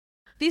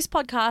This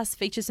podcast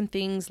features some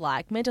things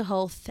like mental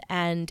health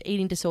and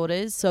eating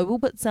disorders, so we'll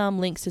put some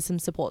links to some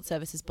support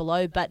services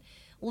below, but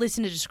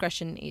listener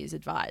discretion is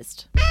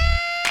advised.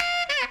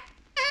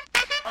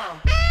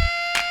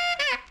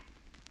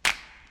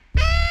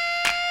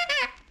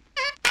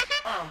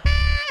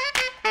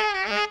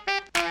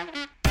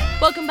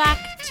 Welcome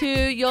back to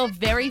your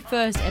very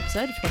first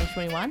episode of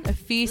 2021 of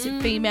Fierce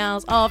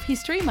Females of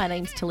History. My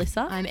name's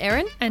Talissa. I'm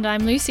Erin. And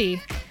I'm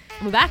Lucy.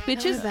 We're back,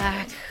 bitches. We're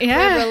back.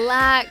 Yeah. We're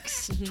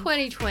relaxed.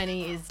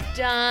 2020 is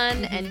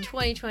done and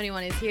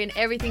 2021 is here and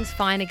everything's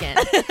fine again.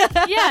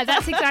 Yeah,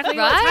 that's exactly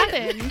Right? what's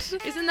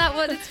happened. Isn't that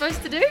what it's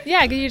supposed to do?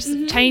 Yeah, you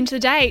just change the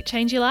date,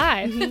 change your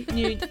life.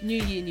 New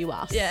year, new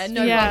us. Yeah,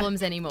 no Yeah.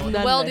 problems anymore. The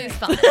None of world it. is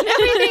fine.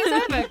 Everything's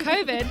over.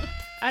 COVID.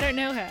 I don't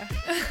know her.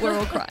 We're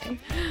all crying.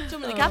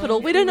 Storm in the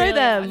capital. We don't know really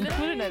them. are. We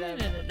don't know them.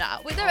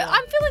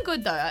 I'm feeling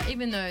good though,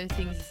 even though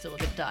things are still a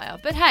bit dire.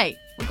 But hey,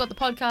 we've got the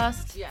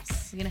podcast.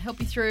 Yes. We're going to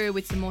help you through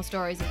with some more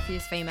stories of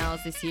fierce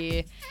females this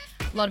year.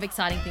 A lot of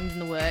exciting things in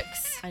the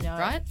works. I know.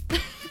 Right?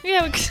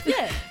 Yeah.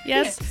 Yeah.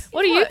 Yes.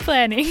 What are you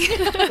planning?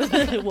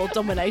 Well,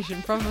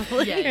 domination,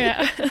 probably. Yeah.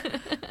 Yeah.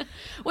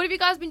 What have you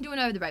guys been doing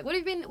over the break? What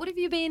have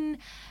you been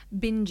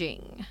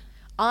binging?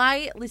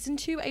 I listened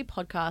to a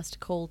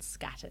podcast called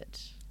Scattered.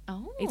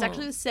 Oh. It's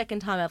actually the second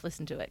time I've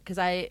listened to it because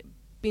I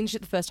binged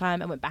it the first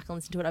time and went back and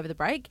listened to it over the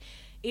break.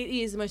 It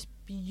is the most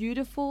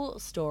beautiful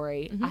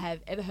story I have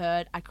ever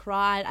heard. I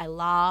cried, I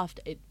laughed,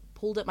 it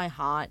pulled at my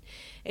heart.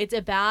 It's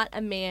about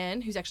a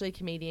man who's actually a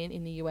comedian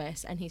in the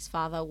US and his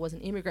father was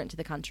an immigrant to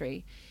the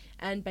country.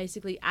 And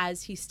basically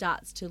as he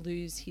starts to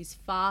lose his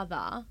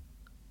father,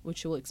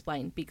 which will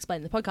be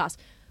explained in the podcast,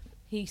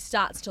 he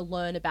starts to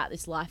learn about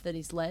this life that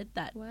he's led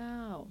that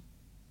Wow.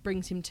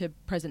 brings him to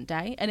present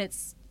day, and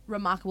it's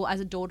remarkable. As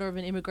a daughter of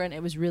an immigrant,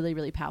 it was really,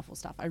 really powerful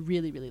stuff. I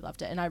really, really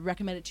loved it, and I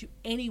recommend it to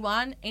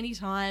anyone,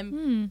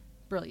 anytime.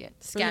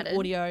 Brilliant. Scattered.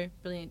 Brilliant audio,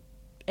 brilliant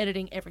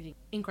editing, everything.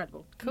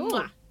 Incredible. Cool.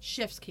 Mwah.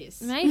 Chef's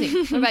kiss.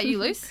 Amazing. What about you,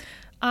 Luce?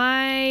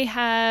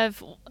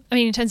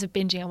 in terms of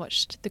binging, I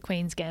watched The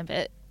Queen's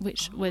Gambit,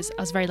 which I was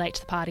very late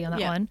to the party on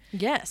that one.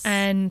 Yes.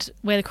 And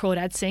Where the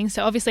Crawdads Sing.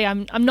 So obviously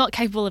I'm not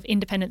capable of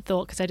independent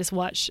thought because I just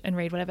watch and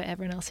read whatever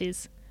everyone else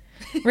is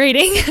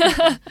reading.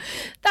 That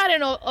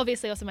and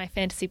obviously also my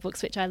fantasy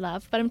books, which I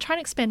love. But I'm trying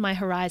to expand my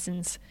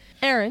horizons.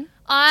 Erin.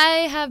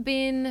 I have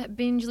been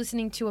binge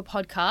listening to a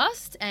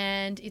podcast,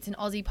 and it's an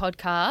Aussie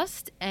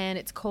podcast, and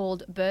it's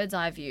called Bird's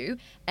Eye View,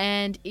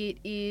 and it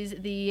is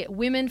the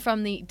women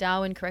from the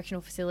Darwin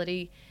Correctional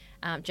Facility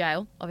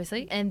jail,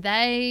 obviously, and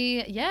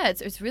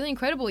it's really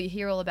incredible. You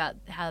hear all about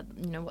how,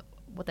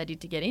 what they did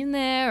to get in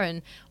there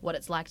and what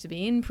it's like to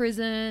be in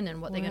prison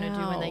and what they're going to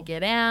do when they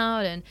get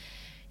out, and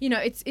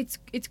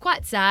it's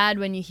quite sad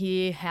when you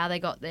hear how they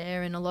got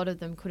there, and a lot of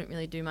them couldn't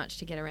really do much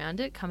to get around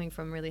it, coming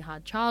from really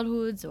hard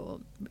childhoods or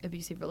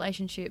abusive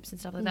relationships and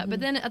stuff like that. But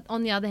then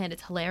on the other hand,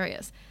 it's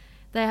hilarious.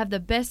 They have the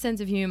best sense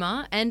of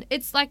humour, and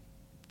it's like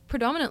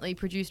predominantly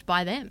produced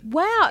by them.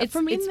 Wow. It's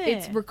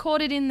there.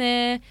 recorded in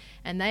there,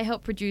 and they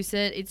help produce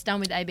it. It's done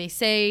with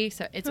ABC,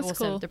 so it's That's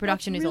awesome. cool. The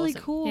production That's is really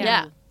awesome. cool.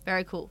 Yeah,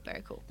 very cool,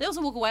 very cool. They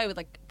also walk away with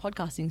like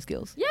podcasting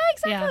skills. Yeah,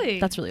 exactly.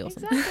 That's really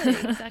awesome.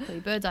 Exactly.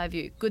 Bird's eye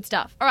view. Good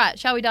stuff. All right,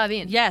 shall we dive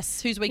in?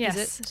 Yes. Whose week is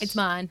Yes. it? It's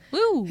mine.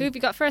 Woo. Who have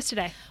you got for us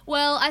today?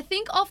 Well, I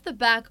think off the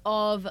back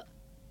of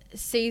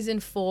season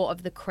 4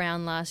 of The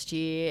Crown last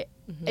year,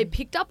 it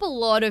picked up a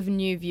lot of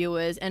new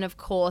viewers, and of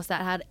course that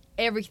had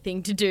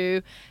everything to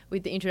do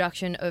with the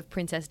introduction of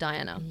Princess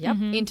Diana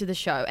into the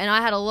show. And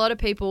I had a lot of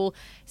people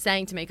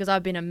saying to me, because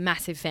I've been a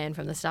massive fan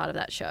from the start of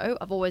that show,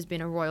 I've always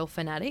been a royal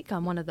fanatic,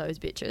 I'm one of those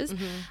bitches,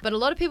 but a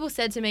lot of people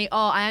said to me,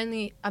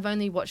 I've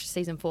only watched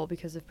season 4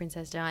 because of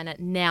Princess Diana,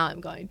 now I'm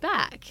going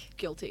back.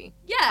 Guilty.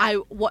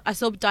 Yeah. I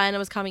saw Diana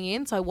was coming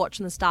in, so I watched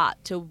from the start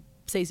till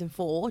season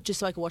 4 just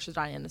so I could watch the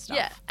Diana stuff.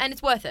 Yeah, and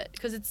it's worth it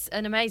because it's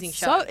an amazing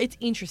show. So it's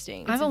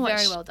interesting. I haven't very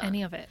watched well done.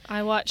 any of it.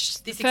 I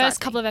watched the This first excites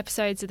me. couple of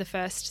episodes of the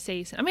first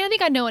season. I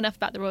think I know enough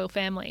about the royal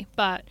family,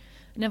 but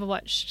I never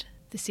watched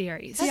the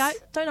series. See, I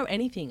don't know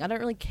anything. I don't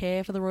really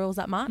care for the royals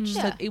that much.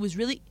 Yeah. So it was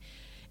really,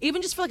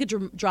 even just for like a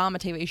drama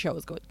TV show,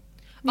 was good.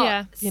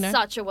 Yeah.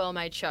 Such a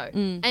well-made show.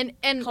 And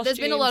there's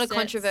been a lot of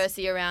Costumes,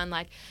 controversy around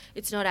like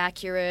it's not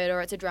accurate or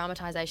it's a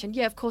dramatization.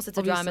 Yeah, of course it's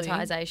Obviously. a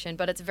dramatization,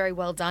 but it's a very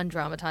well done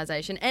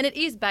dramatization, and it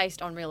is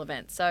based on real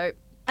events. So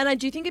And I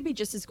do think it'd be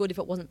just as good if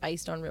it wasn't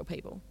based on real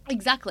people.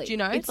 exactly, Do you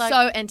know? it's Like-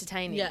 so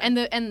entertaining. Yeah. And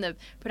the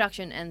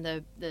production and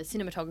the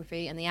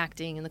cinematography and the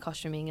acting and the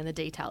costuming and the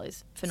detail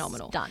is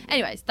phenomenal. Stunning.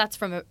 Anyways, that's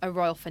from a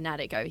royal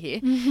fanatic over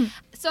here.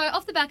 So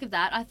off the back of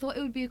that, I thought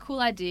it would be a cool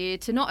idea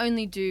to not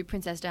only do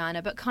Princess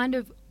Diana, but kind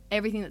of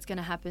everything that's going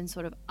to happen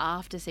sort of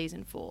after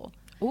season 4.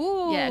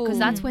 Ooh. Yeah, because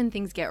that's when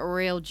things get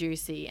real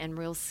juicy and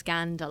real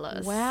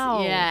scandalous.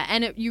 Wow. Yeah,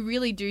 and you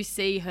really do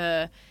see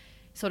her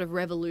sort of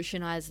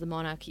revolutionise the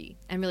monarchy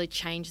and really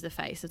change the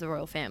face of the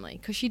royal family.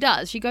 Because she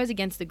does. She goes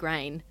against the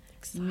grain.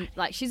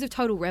 Like, she's a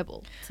total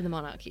rebel to the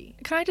monarchy.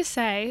 Can I just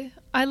say,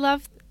 I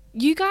love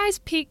you guys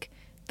pick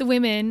the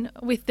women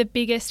with the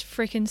biggest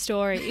freaking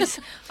stories.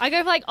 I go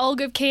for like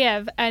Olga of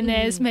Kiev, and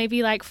there's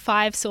maybe like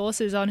 5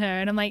 sources on her,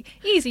 and I'm like,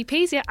 easy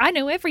peasy, I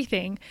know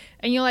everything.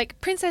 And you're like,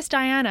 Princess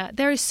Diana,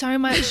 there is so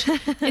much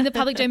in the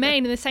public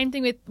domain. And the same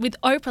thing with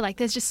Oprah, like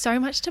there's just so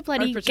much to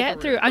bloody Oprah's get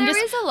through.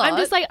 There is a lot. I'm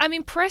just like, I'm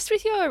impressed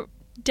with your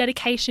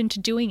dedication to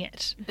doing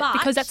it, But-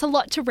 because that's a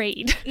lot to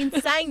read. In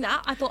saying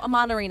that, I thought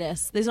Amanda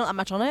Arenas, there's not that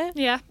much on her.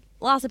 Yeah.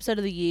 Last episode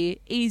of the year,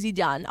 easy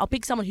done. I'll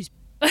pick someone who's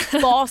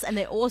boss and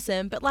they're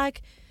awesome, but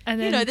like, And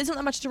you then- know, there's not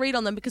that much to read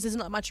on them because there's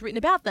not much written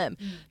about them.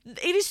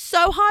 It is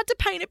so hard to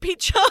paint a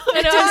picture.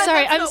 I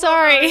know, I'm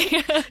sorry.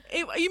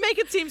 You make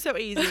it seem so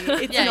easy.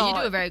 It's Yeah, not.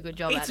 you do a very good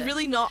job It's at it.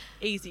 really not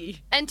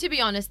easy. And to be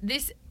honest,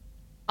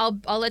 I'll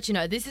let you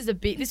know, this was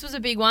a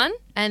big one,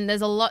 and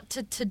there's a lot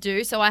to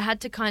do. So I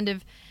had to kind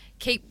of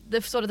keep the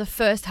sort of the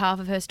first half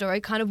of her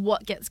story, kind of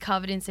what gets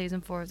covered in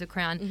season 4 of The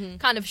Crown,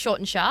 kind of short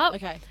and sharp.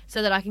 Okay.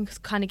 So that I can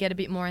kind of get a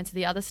bit more into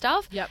the other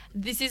stuff. Yep.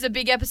 This is a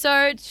big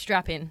episode.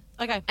 Strap in.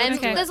 Okay. And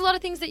Okay. there's a lot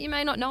of things that you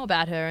may not know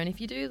about her, and if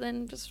you do,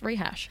 then just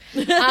rehash.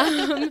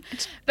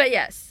 But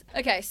yes.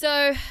 Okay,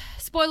 so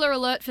spoiler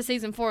alert for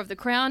season 4 of The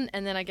Crown,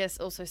 and then I guess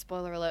also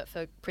spoiler alert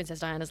for Princess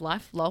Diana's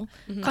life. Lol.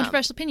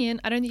 Controversial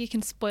opinion. I don't think you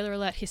can spoiler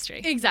alert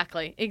history.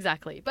 Exactly.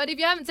 But if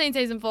you haven't seen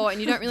season 4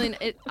 and you don't really,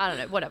 I don't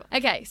know, whatever.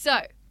 Okay,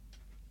 so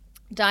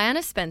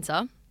Diana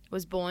Spencer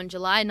was born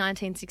July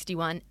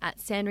 1961 at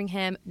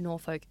Sandringham,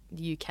 Norfolk,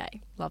 UK.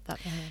 Love that.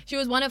 She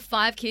was one of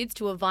 5 kids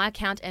to a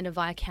Viscount and a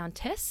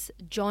Viscountess,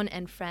 John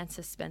and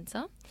Frances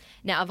Spencer.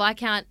 Now, a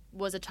Viscount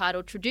was a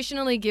title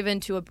traditionally given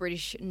to a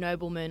British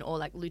nobleman or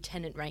like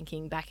lieutenant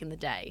ranking back in the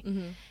day.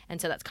 And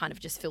so that's kind of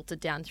just filtered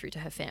down through to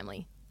her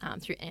family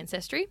through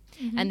ancestry.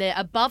 And they're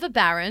above a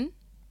baron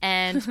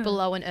and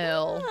below an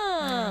earl.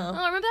 Oh,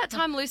 remember that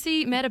time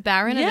Lucy met a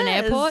baron at an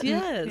Yes, airport?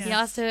 yes. And he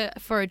asked her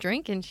for a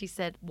drink and she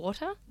said,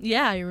 water?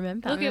 Yeah, I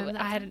remember. Look,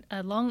 I had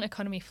a long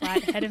economy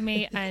flight ahead of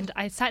me, and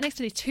I sat next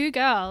to these 2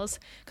 girls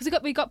because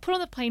we got put on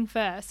the plane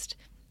first,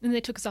 and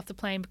they took us off the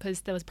plane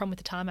because there was a problem with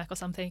the tarmac or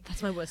something.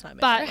 That's my worst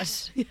nightmare.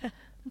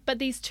 But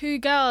these 2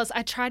 girls,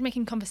 I tried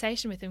making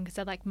conversation with them because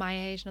they're like my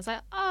age, and I was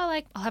like, oh,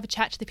 like I'll have a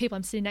chat to the people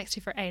I'm sitting next to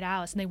for 8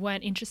 hours, and they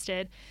weren't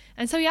interested.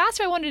 And so he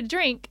asked if I wanted a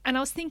drink, and I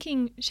was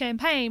thinking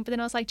champagne, but then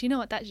I was like, do you know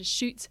what? That just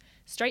shoots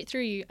straight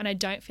through you, and I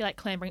don't feel like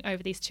clambering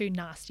over these 2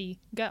 nasty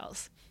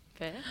girls.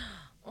 Fair.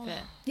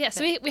 Fair. Yeah,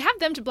 so we have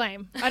them to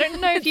blame. I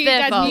don't know if you Their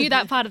guys fault. knew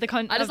that part of the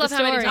I just of love the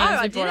how many story. times No,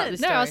 we I brought up didn't. this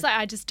No, story. I was like,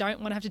 I just don't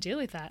want to have to deal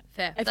with that.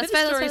 Fair. I've That's heard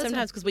fair. the That's story fair.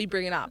 sometimes because we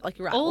bring it up, like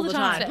you're right, All all the the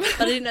time. time.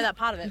 But I didn't know that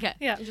part of it. Okay.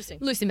 Yeah. Interesting.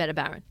 Lucy met a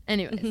baron.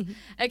 Anyways.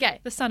 Okay.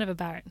 The son of a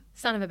baron.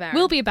 Son of a baron.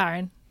 Will be a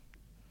baron.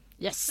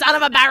 Yes, son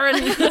of a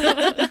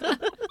baron.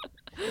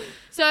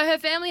 So her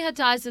family had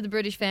ties to the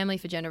British family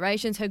for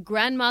generations. Her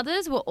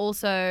grandmothers were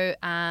also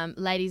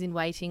ladies in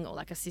waiting or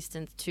like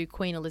assistants to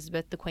Queen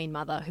Elizabeth, the Queen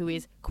Mother, who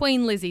is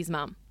Queen Lizzie's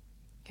mum,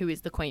 who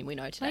is the Queen we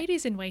know today.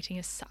 Ladies in waiting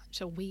is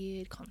such a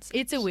weird concept.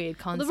 It's a weird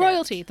Well, concept. the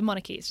royalty, the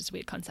monarchy is just a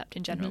weird concept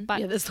in general.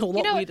 But Yeah, there's a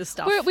lot weirder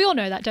stuff. We all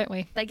know that, don't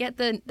we? They get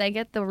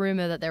the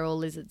rumor that they're all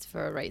lizards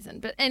for a reason.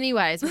 But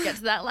anyways, we'll get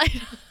to that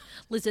later.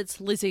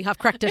 Lizards, Lizzie, I've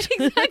cracked it.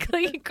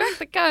 Exactly. You cracked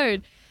the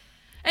code.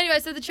 Anyway,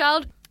 so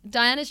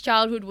Diana's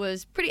childhood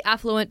was pretty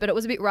affluent, but it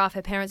was a bit rough.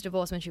 Her parents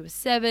divorced when she was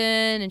 7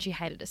 and she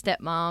hated her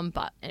stepmom.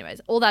 But anyways,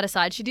 all that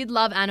aside, she did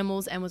love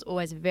animals and was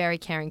always a very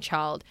caring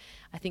child.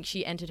 I think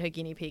she entered her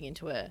guinea pig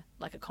into a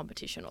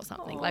competition or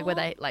something. Like where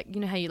they you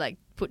know how you like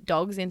put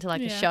dogs into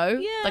like a Yeah. show?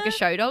 Yeah. Like a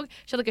show dog?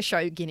 She had like a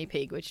show guinea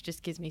pig, which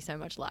just gives me so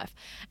much life.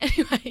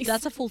 Anyways.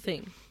 That's a full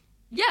thing.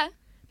 yeah.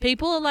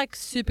 People are like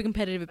super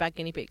competitive about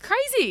guinea pigs.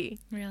 Crazy.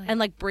 Really. And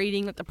like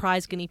breeding like the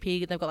prize guinea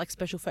pig, and they've got like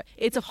special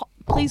it's a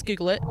please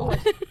Google it.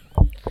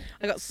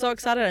 I got so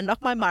excited I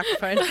knocked my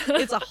microphone.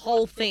 It's a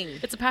whole thing.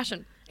 It's a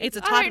passion. It's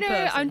a I type don't of know.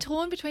 person. I'm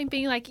torn between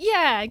being like,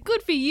 yeah,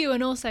 good for you,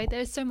 and also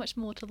there's so much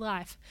more to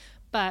life.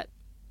 But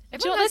do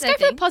you know Everyone what, has let's go their for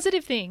the thing.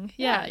 positive thing.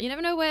 Yeah. Yeah. You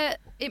never know where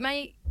it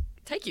may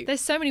take you.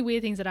 There's so many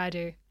weird things that I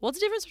do. What's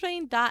the difference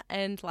between that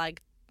and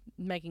like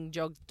making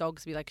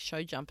dogs be like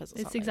show jumpers or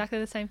It's something? exactly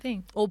the same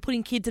thing. Or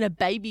putting kids in a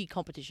baby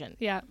competition.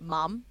 Yeah.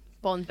 Mum.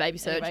 Bond's Baby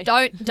Search.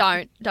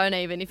 Anyway. Don't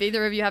even. If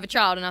either of you have a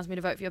child and ask me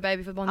to vote for your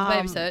baby for Bond's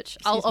Baby Search,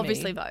 I'll excuse me.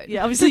 obviously vote.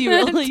 Yeah, obviously you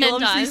will. 10 You'll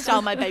obviously times.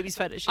 steal my baby's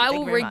photo shoot. I Thank will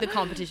you very rig the much.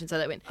 competition so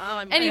they win. Oh,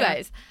 I'm-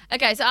 Anyways,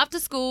 okay, so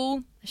after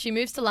school, she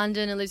moves to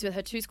London and lives with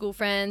her 2 school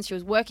friends. She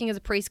was working as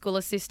a preschool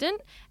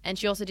assistant, and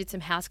she also did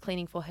some house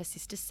cleaning for her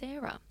sister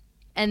Sarah.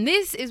 And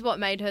this is what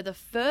made her the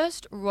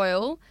first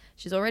royal.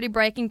 She's already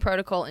breaking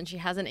protocol, and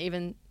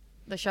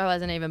the show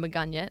hasn't even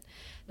begun yet.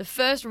 The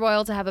first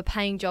royal to have a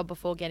paying job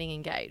before getting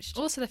engaged.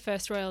 Also the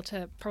first royal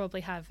to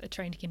probably have a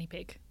trained guinea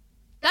pig.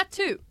 That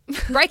too.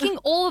 Breaking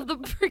all of the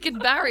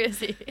freaking barriers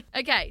here.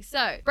 Okay,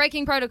 so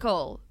breaking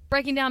protocol,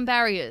 breaking down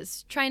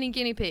barriers, training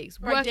guinea pigs,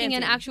 working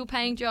an dancing. actual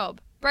paying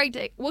job.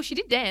 Well, she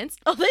did dance.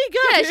 Oh, there you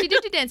go. Yeah, she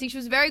did do dancing. She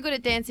was very good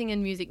at dancing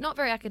and music. Not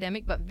very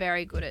academic, but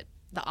very good at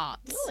the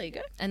arts. Oh, there you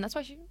go. And that's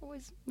why she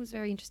always was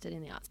very interested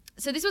in the arts.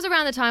 So this was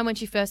around the time when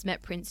she first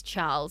met Prince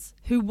Charles,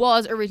 who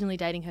was originally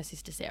dating her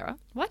sister Sarah.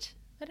 What?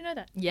 I didn't know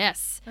that.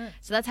 Yes. Oh.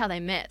 So that's how they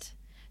met.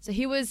 So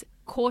he was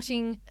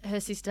courting her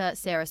sister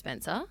Sarah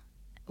Spencer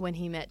when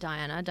he met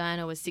Diana.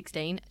 Diana was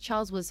 16.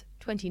 Charles was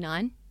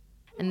 29.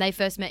 And they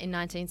first met in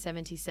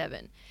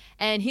 1977.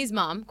 And his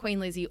mum, Queen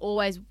Lizzie,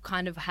 always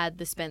kind of had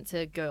the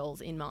Spencer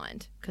girls in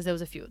mind because there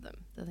was a few of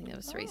them. I think there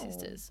was 3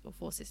 sisters or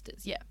 4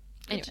 sisters. Yeah.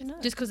 Anyway,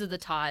 just because of the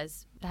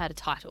ties, they had a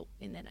title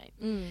in their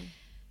name.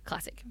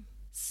 Classic.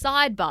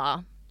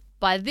 Sidebar.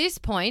 By this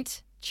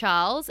point,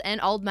 Charles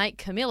and old mate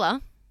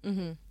Camilla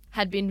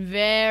had been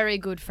very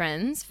good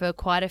friends for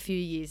quite a few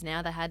years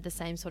now. They had the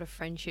same sort of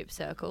friendship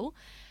circle.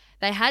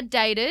 They had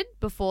dated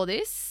before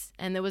this,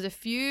 and there was a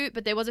few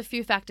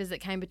factors that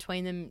came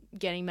between them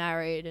getting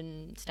married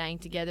and staying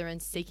together and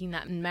seeking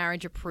that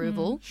marriage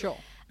approval. Sure.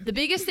 The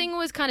biggest thing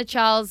was kind of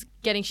Charles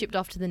getting shipped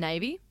off to the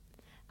Navy,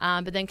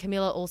 but then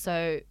Camilla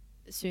also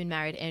soon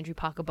married Andrew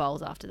Parker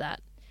Bowles after that.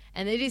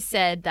 And it is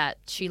said that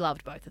she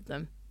loved both of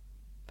them,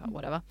 but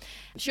whatever.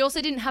 She also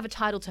didn't have a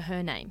title to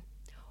her name,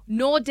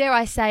 nor, dare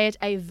I say it,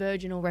 a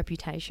virginal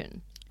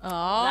reputation.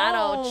 Oh. That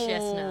old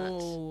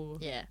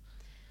chestnut. Yeah.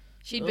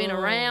 She'd been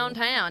around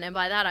town, and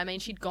by that I mean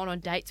she'd gone on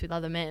dates with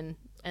other men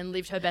and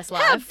lived her best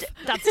life.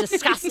 That's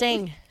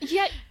disgusting.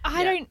 Yeah,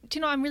 do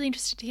you know, I'm really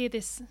interested to hear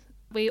this.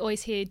 We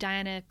always hear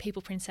Diana,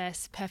 people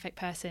princess, perfect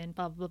person,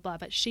 blah, blah, blah,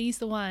 but she's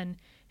the one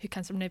who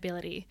comes from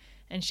nobility,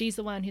 and she's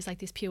the one who's like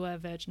this pure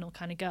virginal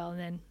kind of girl, and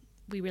then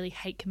we really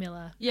hate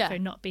Camilla for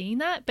not being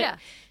that. But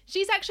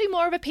she's actually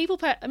more of a people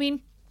I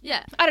mean,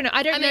 I don't know.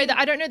 I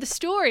don't know the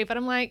story, but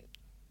I'm like,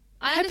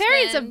 her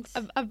parents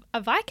are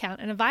a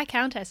viscount and a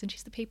viscountess, and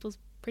she's the people's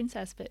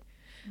princess, but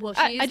well,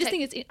 I just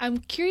think I'm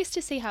curious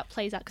to see how it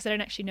plays out because I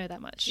don't actually know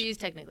that much. She is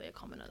technically a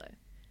commoner, though.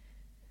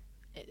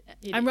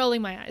 I'm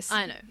rolling my eyes.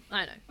 I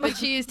know. But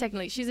she's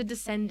a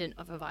descendant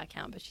of a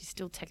viscount, but she's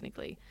still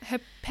technically... Her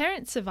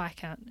parents are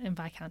viscount and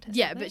viscountess.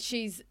 Yeah, but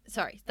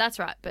that's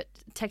right, but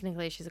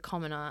technically she's a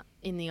commoner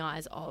in the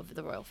eyes of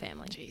the royal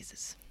family.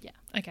 Jesus. Yeah.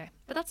 Okay.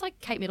 But that's like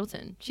Kate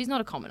Middleton. She's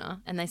not a commoner,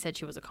 and they said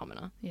she was a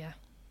commoner. Yeah.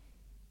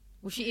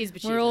 Well, she is,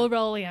 but we're all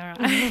rolling our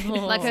eyes.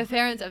 Like, her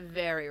parents are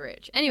very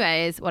rich.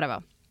 Anyways,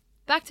 whatever.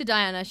 Back to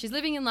Diana. She's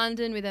living in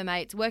London with her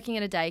mates, working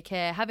at a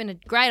daycare, having a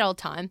great old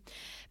time.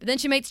 But then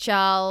she meets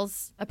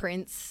Charles, a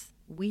prince,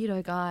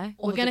 weirdo guy.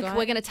 We're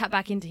gonna tap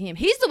back into him.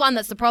 He's the one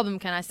that's the problem,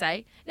 can I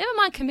say? Never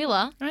mind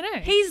Camilla. I know.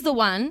 He's the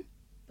one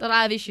that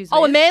I have issues with.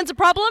 Oh, a man's a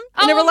problem?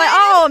 And Oh, they were like,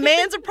 man. a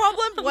man's a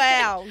problem?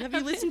 Wow. Have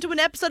you listened to an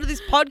episode of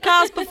this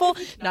podcast before?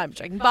 No, I'm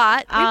joking.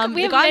 But we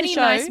the have guy in many the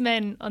show, nice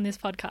men on this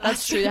podcast.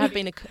 That's true. There have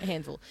been a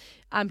handful.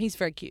 He's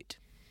very cute.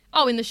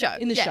 Oh, in the show.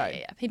 In the show.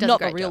 Yeah. He does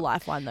Not a great the real job.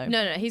 life one, though.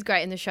 No, he's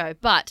great in the show.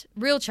 But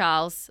real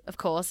Charles, of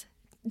course,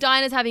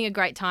 Diana's having a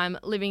great time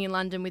living in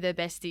London with her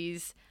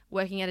besties,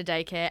 working at a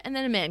daycare, and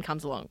then a man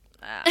comes along.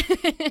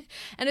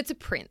 And it's a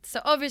prince.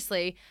 So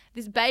obviously,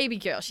 this baby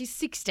girl, she's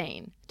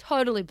 16,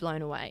 totally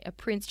blown away. A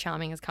Prince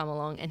Charming has come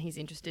along and he's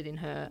interested in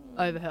her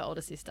over her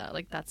older sister.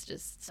 Like, that's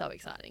just so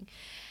exciting.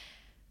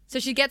 So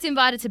she gets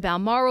invited to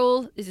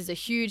Balmoral. This is a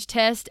huge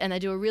test, and they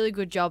do a really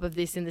good job of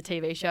this in the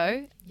TV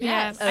show.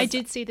 Yeah, I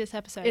did see this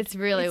episode. It's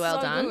really well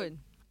so done. Good.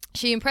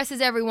 She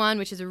impresses everyone,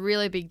 which is a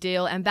really big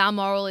deal. And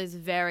Balmoral is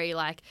very,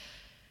 like,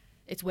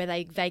 it's where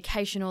they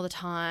vacation all the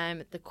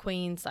time. The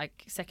Queen's,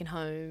 like, second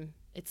home.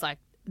 It's, like,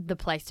 the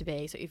place to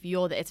be. So if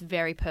you're there, it's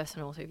very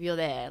personal. So if you're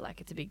there,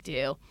 like, it's a big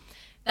deal.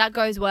 That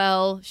goes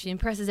well. She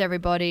impresses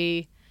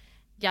everybody.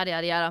 Yada,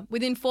 yada, yada.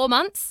 Within 4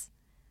 months,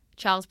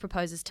 Charles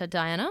proposes to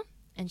Diana.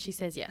 And she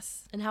says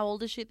yes. And how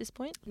old is she at this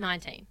point?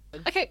 19.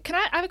 Okay,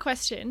 I have a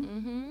question.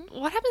 Mm-hmm.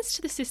 What happens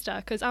to the sister?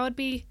 Because I would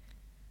be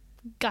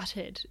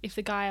gutted if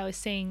the guy I was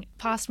seeing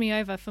passed me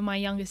over for my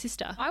younger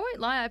sister. I won't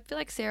lie. I feel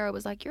like Sarah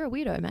was like, you're a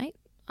weirdo, mate.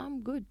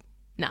 I'm good.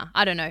 Nah,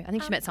 I don't know. I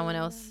think she met someone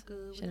else.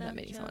 She ended up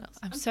meeting someone else.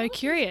 I'm so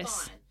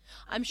curious.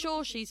 I'm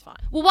sure she's fine.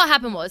 Well, what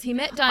happened was he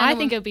met Diana. I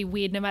think it would be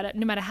weird no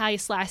matter how you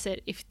slice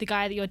it if the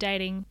guy that you're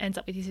dating ends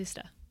up with your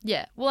sister.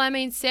 Yeah. Well, I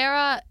mean,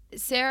 Sarah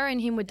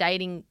and him were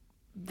dating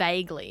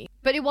vaguely.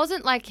 But it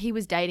wasn't like he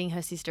was dating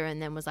her sister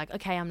and then was like,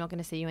 okay, I'm not going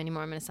to see you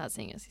anymore. I'm going to start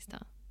seeing your sister.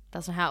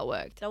 That's not how it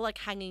worked. They were like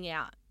hanging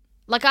out.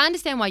 Like, I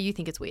understand why you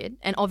think it's weird.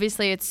 And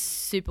obviously it's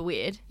super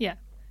weird. Yeah.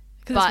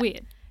 Because it's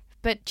weird.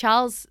 But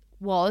Charles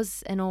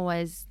was and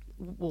always,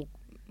 well,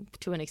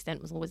 to an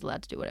extent, was always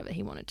allowed to do whatever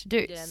he wanted to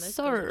do. Yeah, and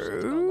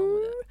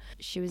so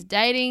she was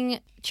dating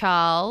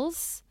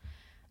Charles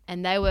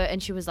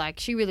and she was like,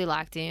 she really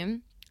liked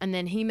him. And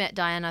then he met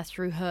Diana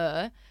through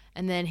her.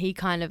 And then he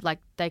kind of like,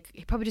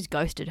 he probably just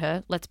ghosted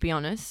her, let's be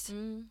honest.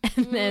 And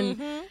then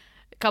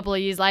a couple of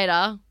years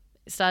later,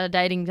 started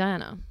dating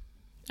Diana.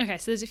 Okay,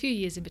 so there's a few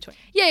years in between.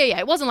 Yeah.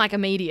 It wasn't like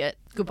immediate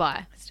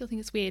goodbye. I still think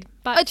it's weird.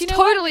 But It's do you know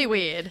totally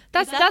weird.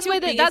 That's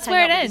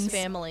where it ends.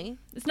 Family.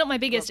 It's not my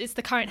biggest, it's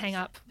the current hang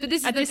up. But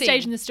this is At the this thing.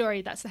 stage in the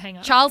story, that's the hang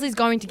up. Charles is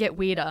going to get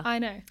weirder. I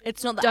know.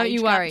 It's not the Don't age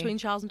you gap worry. between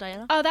Charles and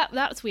Diana. Oh,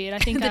 that's weird. I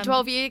think The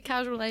 12-year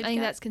casual age I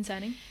think gap. that's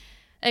concerning.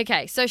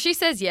 Okay, so she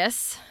says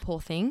yes, poor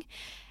thing.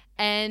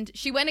 And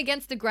she went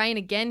against the grain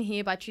again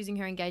here by choosing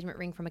her engagement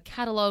ring from a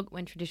catalogue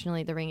when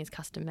traditionally the ring is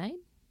custom made.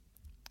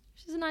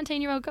 She's a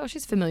 19-year-old girl.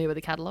 She's familiar with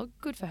the catalogue.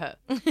 Good for her.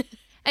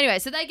 Anyway,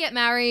 so they get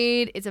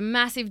married. It's a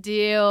massive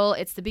deal.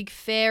 It's the big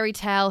fairy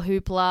tale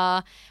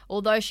hoopla.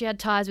 Although she had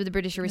ties with the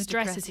British The aristocracy.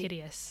 dress is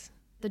hideous.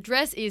 The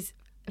dress is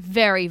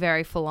very,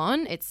 very full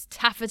on. It's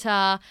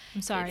taffeta.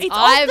 I'm sorry. It's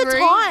Ivory. of the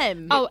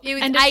time. Oh, It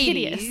was and it's 80s.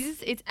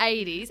 hideous. It's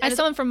 80s. And As it's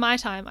someone from my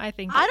time, I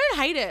think I don't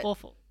hate it.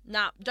 awful.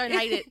 Nah, don't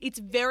hate it.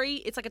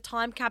 It's like a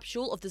time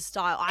capsule of the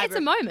style. it's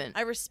a moment.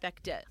 I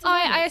respect it.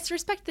 I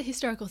respect the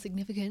historical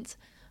significance,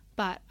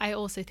 but I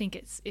also think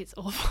it's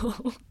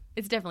awful.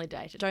 It's definitely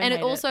dated. Don't and it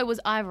hate also was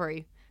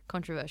ivory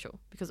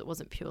controversial because it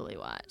wasn't purely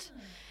white,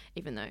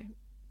 even though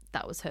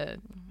that was her.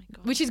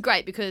 Which is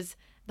great because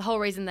the whole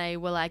reason they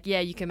were like, yeah,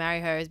 you can marry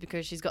her is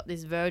because she's got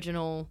this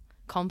virginal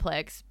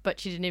complex,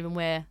 but she didn't even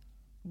wear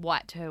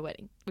white to her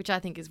wedding, which I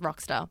think is rock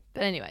star.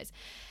 But anyways,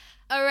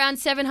 around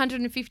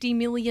 750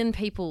 million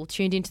people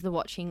tuned into the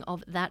watching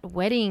of that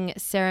wedding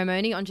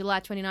ceremony on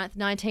July 29th,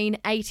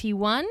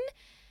 1981.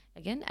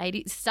 Again,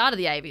 start of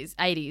the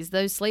 80s.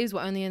 Those sleeves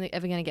were only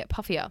ever going to get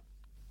puffier.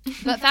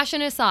 But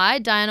fashion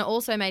aside, Diana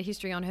also made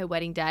history on her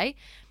wedding day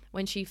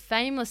when she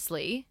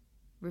famously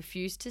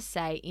refused to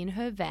say in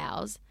her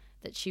vows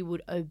that she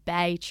would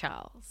obey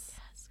Charles.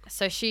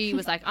 So she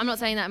was like, I'm not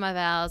saying that in my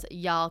vows.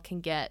 Y'all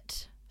can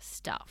get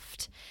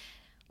stuffed.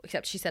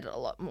 Except she said it a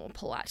lot more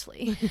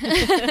politely.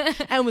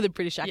 And with a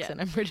British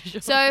accent, I'm pretty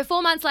sure. So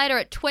 4 months later,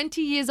 at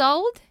 20 years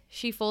old,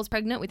 she falls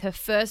pregnant with her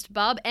first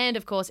bub and,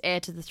 of course, heir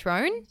to the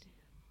throne.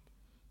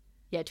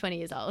 Yeah, 20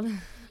 years old.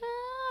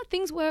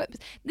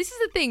 This is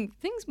the thing.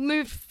 Things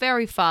moved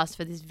very fast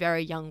for this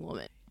very young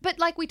woman. But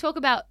like we talk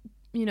about,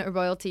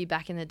 royalty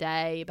back in the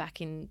day,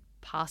 back in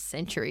past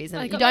centuries,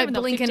 and They you got don't married when they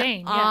were blink 15,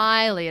 an yeah.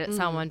 eyelid at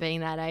someone being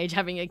that age,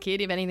 having a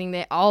kid. If anything,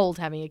 they're old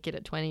having a kid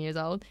at 20 years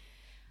old.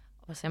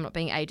 Obviously, I'm not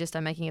being ageist.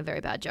 I'm making a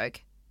very bad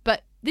joke.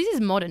 But this is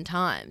modern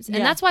times. And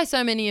Yeah. that's why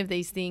so many of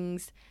these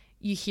things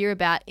you hear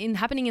about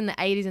happening in the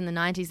 80s and the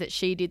 90s that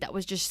she did that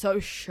was just so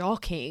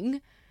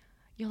shocking.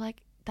 You're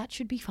like, that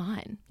should be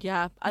fine.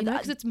 yeah,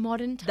 Because it's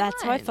modern times.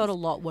 that's how I felt a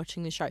lot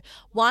watching the show.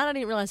 One, I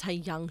didn't realize how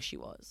young she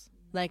was.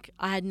 Like,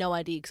 I had no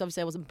idea because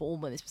obviously I wasn't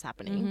born when this was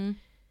happening. Mm-hmm.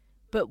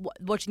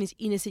 But watching this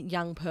innocent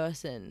young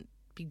person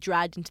be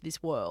dragged into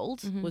this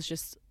world Mm-hmm. was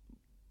just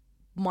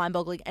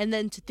mind-boggling. And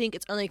then to think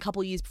it's only a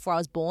couple of years before I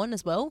was born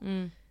as well.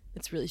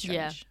 It's really strange.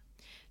 Yeah.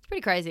 It's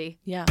pretty crazy.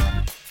 Yeah.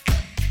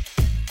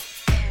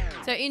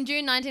 So in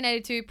June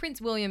 1982,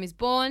 Prince William is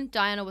born.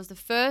 Diana was the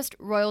first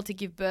royal to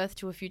give birth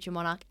to a future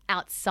monarch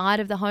outside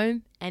of the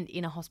home and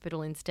in a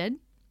hospital instead.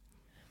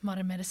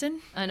 Modern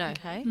medicine. I know.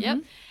 Okay.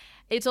 Yep.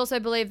 It's also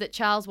believed that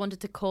Charles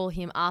wanted to call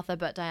him Arthur,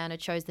 but Diana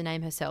chose the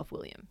name herself,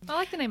 William. I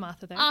like the name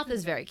Arthur though.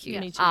 Arthur's very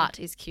cute. Me too. Art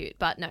is cute,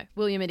 but no,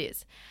 William it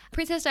is.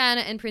 Princess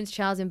Diana and Prince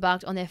Charles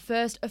embarked on their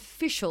first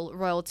official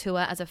royal tour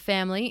as a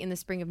family in the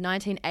spring of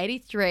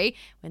 1983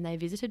 when they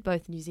visited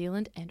both New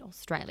Zealand and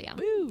Australia.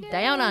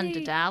 Down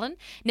under, darling.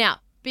 Now,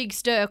 big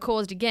stir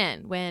caused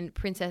again when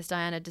Princess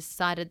Diana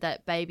decided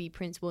that baby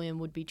Prince William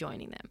would be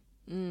joining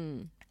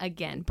them.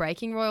 Again,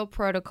 breaking royal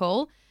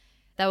protocol.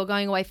 They were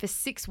going away for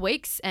 6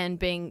 weeks and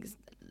being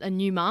a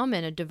new mum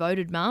and a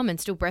devoted mum and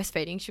still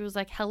breastfeeding. She was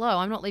like, hello,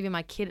 I'm not leaving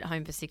my kid at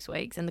home for 6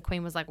 weeks. And the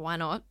Queen was like, why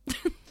not?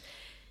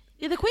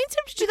 Yeah, the Queen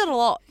seemed to do that a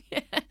lot.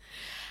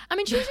 I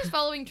mean, she was just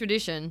following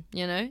tradition,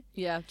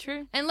 Yeah,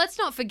 true. And let's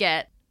not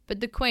forget, but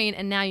the Queen,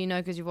 and now you know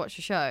because you've watched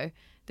the show,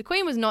 the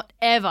Queen was not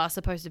ever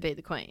supposed to be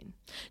the Queen.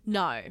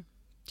 No.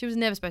 She was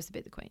never supposed to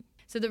be the Queen.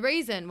 So the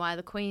reason why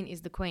the Queen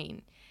is the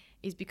Queen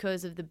is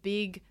because of the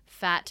big,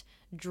 fat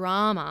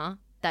drama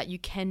that you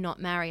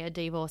cannot marry a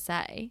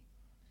divorcee.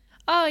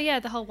 Oh yeah,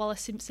 the whole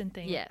Wallace Simpson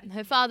thing. Yeah,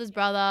 her father's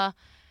brother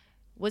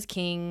was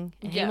king,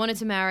 and he Yeah. wanted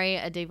to marry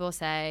a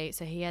divorcee,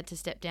 so he had to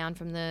step down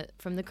from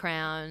the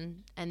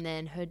crown. And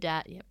then her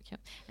dad,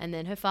 and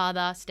then her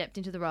father stepped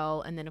into the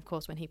role, and then of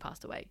course when he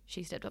passed away,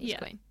 she stepped up as Yeah.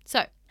 queen.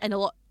 So And a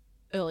lot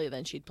earlier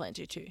than she'd planned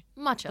to too.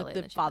 much earlier.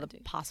 The than she father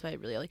planned to. passed away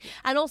really early.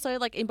 And also,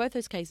 like, in both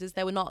those cases,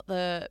 they were not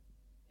the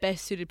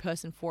best suited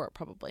person for it,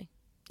 probably.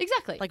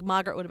 Exactly. Like,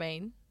 Margaret would have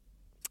been.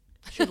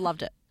 She would have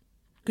loved it.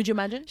 Could you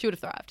imagine? she would have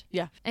thrived.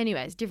 Yeah.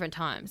 Anyways, different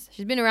times.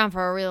 She's been around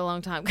for a really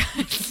long time,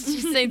 guys.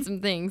 She's seen some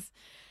things.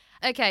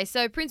 Okay,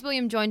 so Prince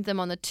William joined them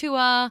on the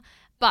tour,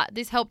 but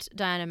this helped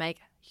Diana make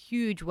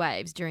huge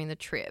waves during the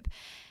trip.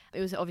 It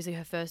was obviously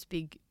her first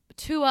big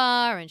tour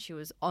and she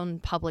was on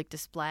public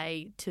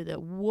display to the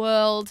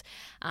world.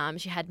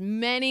 She had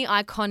many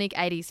iconic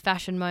 80s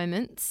fashion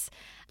moments.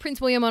 Prince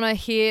William on her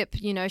hip,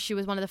 she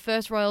was one of the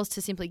first royals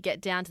to simply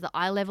get down to the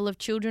eye level of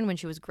children when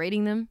she was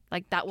greeting them.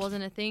 Like, that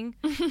wasn't a thing.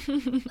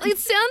 It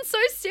sounds so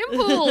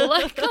simple.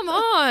 Like, come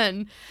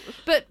on.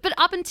 But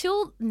up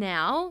until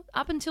now,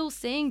 up until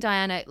seeing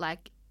Diana,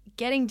 like,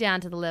 getting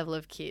down to the level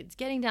of kids,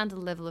 getting down to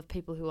the level of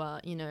people who are,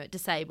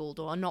 disabled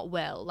or not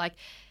well, like,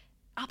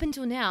 up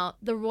until now,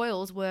 the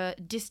royals were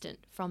distant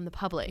from the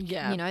public.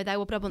 Yeah. They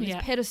were put up on this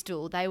Yeah.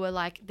 pedestal. They were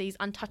like these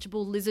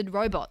untouchable lizard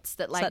robots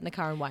that, like, Sat in the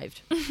car and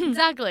waved.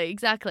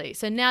 Exactly.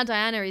 So now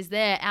Diana is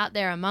out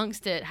there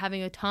amongst it,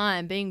 having a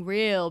time, being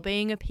real,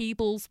 being a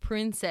people's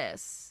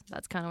princess.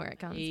 That's kind of where it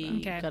comes from.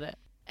 Okay. Got it.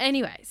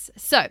 Anyways,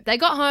 so they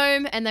got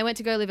home and they went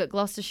to go live at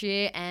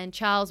Gloucestershire, and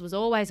Charles was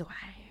always away.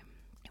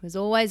 He was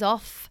always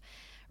off,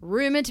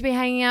 rumoured to be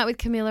hanging out with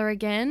Camilla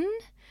again.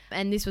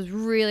 And this was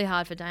really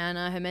hard for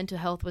Diana. Her mental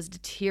health was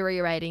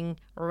deteriorating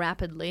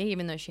rapidly.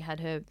 Even though she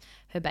had her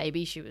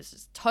baby, she was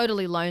just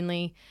totally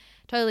lonely,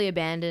 totally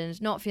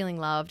abandoned, not feeling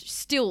loved,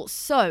 still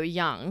so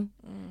young.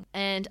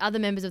 And other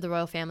members of the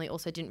royal family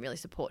also didn't really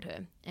support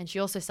her. And she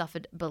also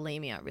suffered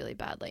bulimia really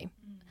badly,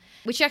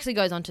 which she actually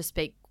goes on to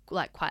speak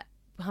like quite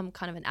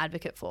kind of an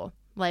advocate for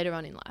later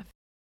on in life.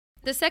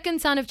 The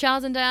second son of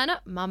Charles and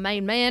Diana, my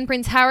main man,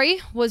 Prince Harry,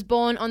 was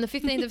born on the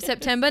 15th of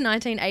September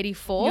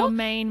 1984. Your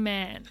main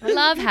man. I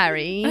love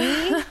Harry.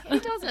 Who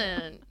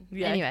doesn't?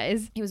 Yeah.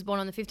 Anyways, he was born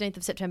on the 15th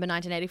of September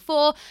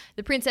 1984.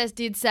 The princess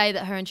did say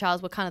that her and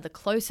Charles were kind of the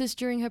closest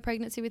during her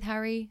pregnancy with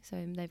Harry,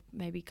 so they've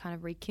maybe kind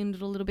of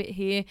rekindled a little bit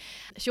here.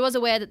 She was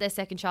aware that their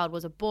second child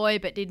was a boy,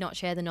 but did not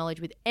share the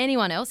knowledge with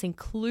anyone else,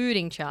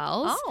 including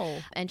Charles.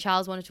 Oh. And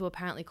Charles wanted to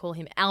apparently call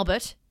him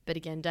Albert, but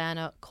again,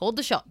 Diana called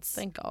the shots.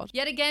 Thank God.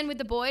 Yet again with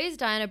the boys,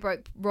 Diana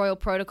broke royal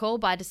protocol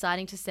by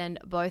deciding to send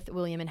both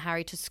William and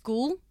Harry to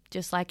school,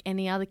 just like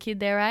any other kid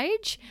their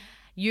age.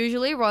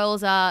 Usually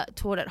royals are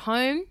taught at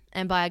home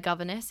and by a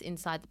governess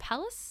inside the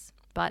palace,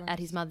 but at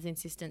his mother's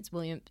insistence,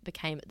 William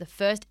became the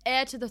first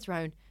heir to the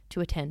throne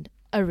to attend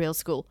a real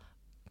school.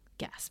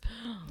 Gasp.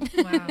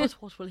 Wow.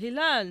 What will he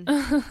learn?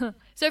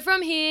 So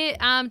from here,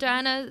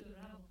 Diana...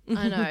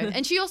 I know.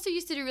 And she also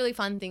used to do really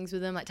fun things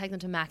with them, like take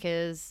them to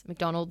Macca's,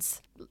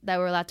 McDonald's. They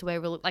were allowed to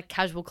wear real, like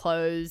casual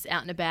clothes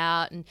out and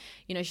about. And,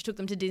 you know, she took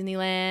them to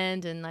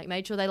Disneyland and like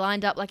made sure they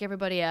lined up like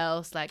everybody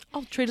else. Like,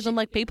 Oh, treated them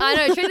like people. I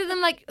know, treated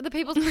them like the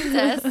people's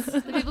princess,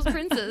 the people's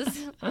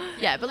princess.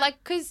 Yeah, but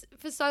like, because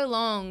for so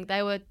long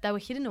they were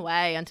hidden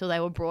away until they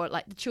were brought,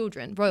 like the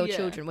children, royal Yeah.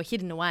 children were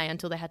hidden away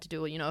until they had to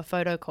do, a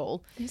photo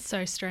call. It's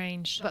so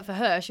strange. But for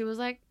her, she was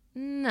like,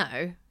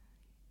 no,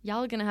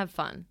 y'all are going to have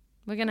fun.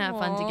 We're going to have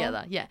fun Aw.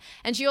 together. Yeah.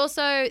 And she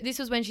also, this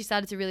was when she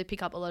started to really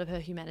pick up a lot of her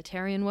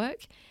humanitarian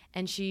work,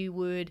 and she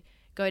would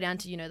go down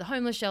to, the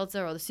homeless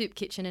shelter or the soup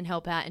kitchen and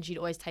help out, and she'd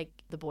always take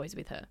the boys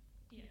with her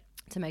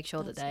to make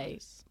sure that they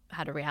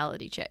had a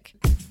reality check.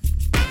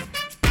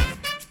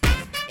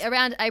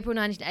 Around April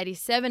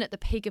 1987, at the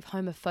peak of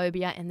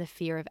homophobia and the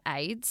fear of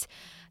AIDS,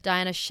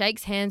 Diana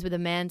shakes hands with a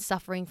man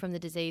suffering from the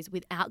disease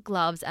without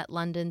gloves at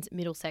London's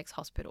Middlesex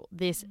Hospital.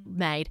 This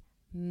made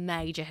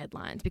major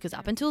headlines because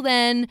up until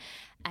then,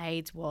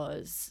 AIDS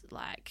was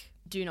like,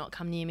 do not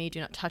come near me, do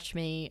not touch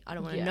me, I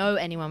don't want to know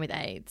anyone with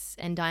AIDS.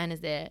 And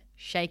Diana's there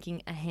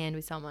shaking a hand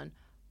with someone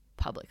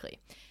publicly.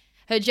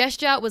 Her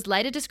gesture was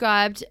later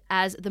described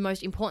as the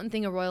most important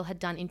thing a royal had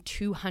done in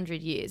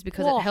 200 years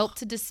because it helped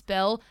to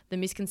dispel the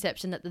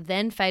misconception that the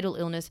then fatal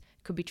illness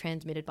could be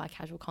transmitted by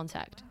casual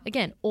contact.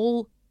 Again,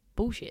 all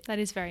bullshit. That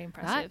is very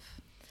impressive.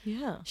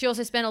 Yeah. She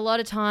also spent a lot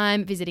of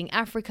time visiting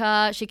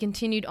Africa. She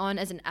continued on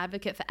as an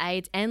advocate for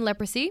AIDS and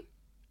leprosy.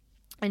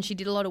 And she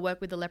did a lot of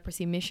work with the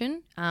leprosy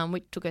mission,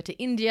 which took her to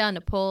India,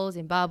 Nepal,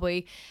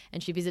 Zimbabwe,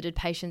 and she visited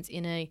patients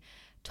in a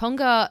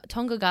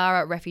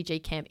Tongagara refugee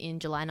camp in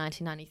July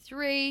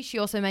 1993. She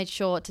also made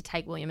sure to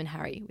take William and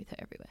Harry with her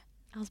everywhere.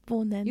 I was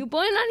born then. You were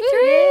born in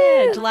 93?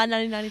 Yeah, July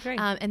 1993.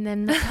 And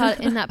then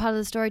in that part of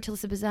the story,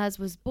 Tilissa Bazaz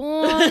was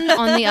born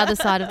on the other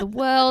side of the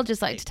world.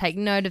 Just like to take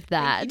note of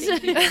that.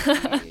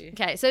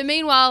 Okay, so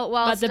meanwhile,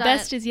 But the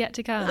best is yet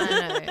to come.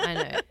 I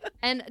know.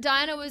 And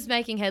Diana was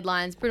making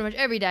headlines pretty much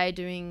every day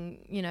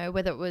doing,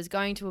 whether it was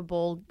going to a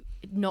ball,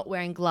 not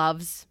wearing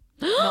gloves,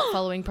 not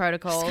following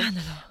protocol,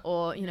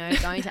 or,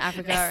 going to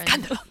Africa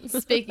and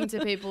speaking to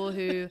people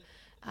who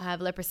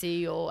have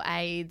leprosy or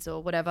AIDS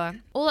or whatever.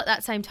 All at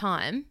that same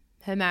time,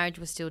 her marriage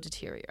was still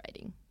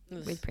deteriorating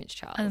with Prince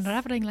Charles.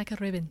 Unraveling like a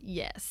ribbon.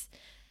 Yes.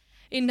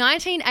 In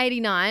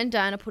 1989,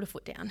 Diana put her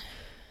foot down.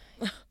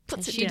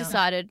 She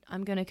decided,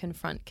 I'm going to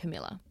confront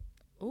Camilla.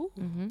 Ooh.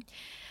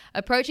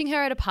 Approaching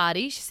her at a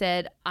party, she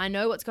said, I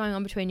know what's going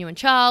on between you and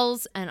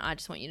Charles, and I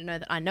just want you to know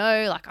that I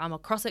know, like, I'm a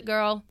cross-it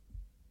girl,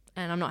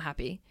 and I'm not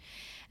happy.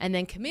 And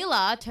then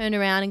Camilla turned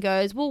around and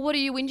goes, well, what are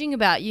you whinging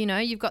about?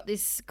 You've got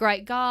this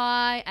great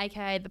guy,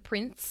 aka the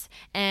prince,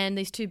 and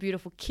these two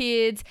beautiful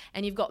kids,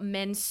 and you've got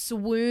men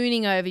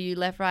swooning over you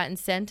left, right, and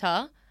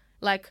centre.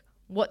 Like,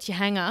 what's your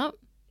hang-up?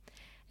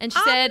 And she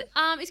said,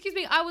 excuse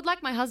me, I would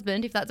like my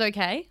husband, if that's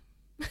okay.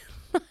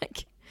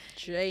 Like...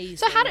 Jeez.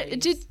 So how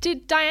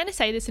did Diana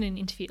say this in an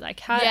interview? Like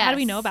how do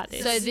we know about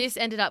this? So this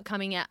ended up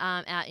coming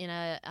out in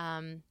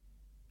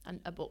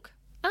a book.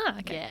 Ah,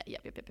 okay. Yeah,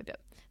 yep.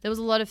 There was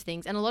a lot of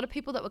things, and a lot of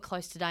people that were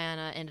close to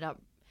Diana ended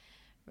up.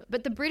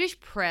 But the British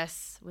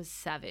press was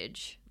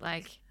savage.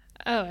 Like,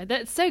 Oh,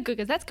 that's so good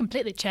because that's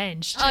completely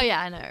changed. oh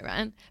yeah, I know,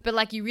 right? But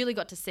like, you really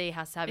got to see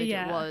how savage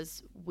Yeah. it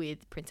was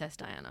with Princess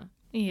Diana,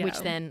 Yeah. which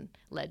then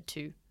led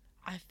to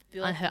I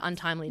feel like, her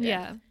untimely death.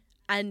 Yeah.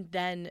 and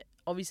then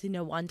obviously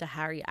no wonder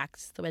Harry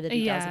acts the way that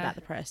he does Yeah. about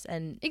the press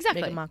and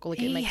Exactly. Meghan Markle. Like,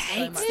 it He makes so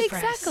hates much the sense.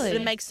 press. Exactly.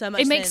 But it makes so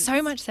much It sense. makes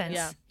so much sense.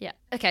 Yeah. Yeah.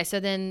 Okay, so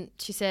then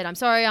she said, I'm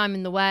sorry I'm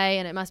in the way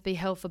and it must be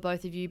hell for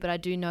both of you, but I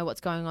do know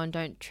what's going on.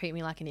 Don't treat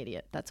me like an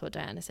idiot. That's what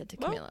Diana said to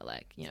Well, Camilla.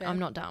 Like, fair. I'm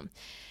not dumb.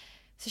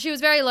 So she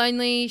was very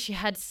lonely. She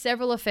had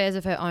several affairs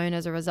of her own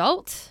as a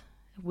result,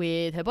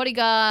 with her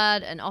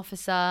bodyguard, an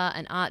officer,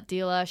 an art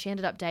dealer. She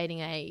ended up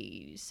dating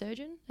a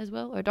surgeon as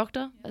well, or a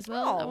doctor as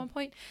well at one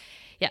point.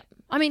 Yeah.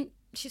 I mean,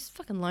 she's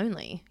fucking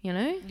lonely, you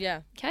know?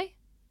 Yeah. Okay?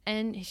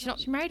 And she's not...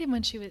 She married him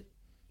when she was...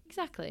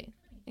 Exactly.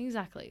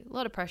 A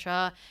lot of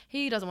pressure.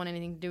 He doesn't want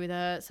anything to do with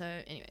her. So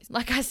anyways,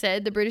 like I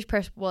said, the British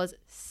press was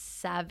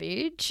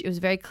savage. It was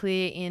very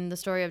clear in the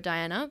story of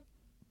Diana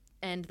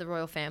and the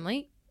royal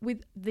family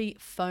with the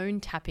phone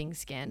tapping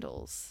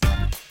scandals.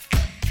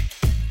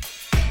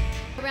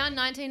 Around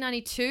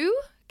 1992,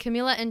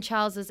 Camilla and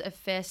Charles's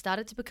affair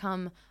started to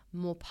become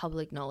more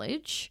public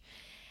knowledge.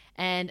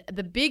 And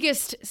the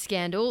biggest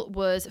scandal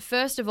was,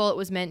 first of all, it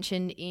was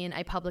mentioned in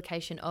a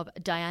publication of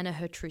Diana,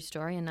 Her True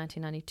Story in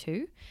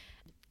 1992.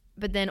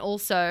 But then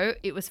also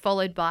it was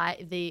followed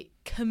by the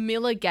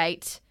Camilla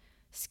Gate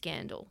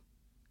scandal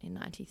in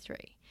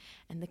 93.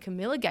 And the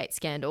Camilla Gate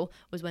scandal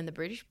was when the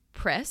British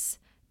press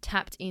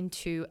tapped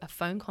into a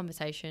phone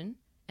conversation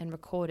and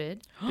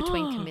recorded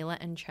between Camilla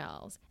and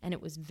Charles. And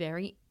it was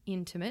very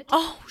intimate.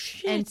 Oh,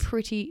 shit. And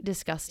pretty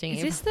disgusting.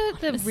 Is this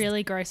the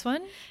really gross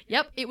one?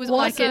 Yep. It was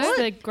Like also... it's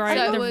the gross,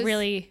 So it the was-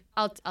 really...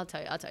 I'll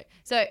tell you.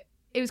 So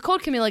it was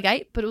called Camilla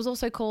Gate, but it was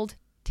also called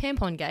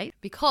Tampon Gate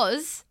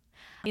because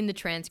in the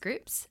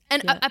transcripts,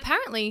 and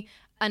apparently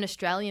an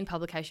Australian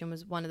publication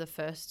was one of the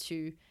first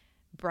to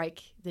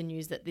break the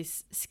news that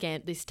this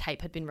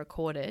tape had been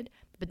recorded,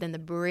 but then the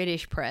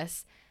British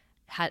press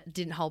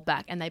didn't hold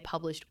back and they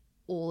published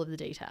all of the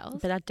details.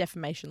 But our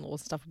defamation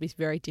laws and stuff would be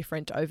very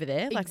different over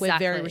there. Like we're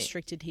very Exactly.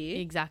 restricted here.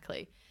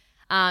 Exactly.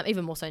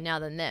 Even more so now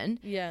than then.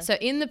 Yeah. So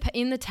in the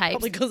tapes,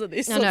 Probably because of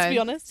this, I let's know. be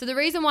honest. So the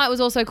reason why it was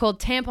also called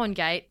Tampon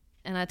Gate,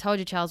 and I told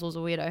you Charles was a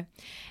weirdo,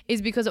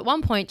 is because at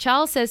one point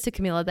Charles says to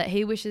Camilla that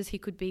he wishes he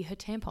could be her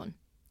tampon.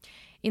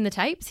 In the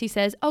tapes, he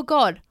says, "Oh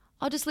God,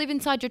 I'll just live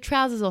inside your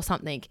trousers or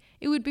something.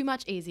 It would be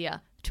much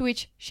easier." To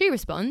which she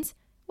responds,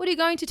 "What are you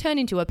going to turn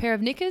into, a pair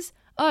of knickers?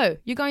 Oh,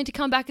 you're going to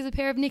come back as a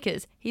pair of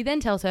knickers." He then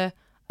tells her,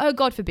 "Oh,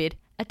 God forbid,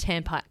 a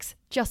Tampax.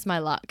 Just my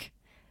luck."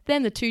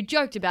 Then the two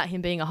joked about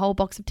him being a whole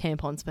box of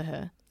tampons for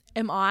her.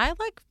 Am I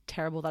like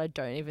terrible that I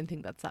don't even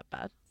think that's that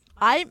bad?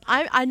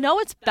 I know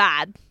it's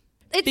bad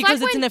It's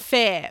because like it's when, an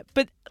affair,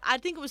 but I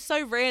think it was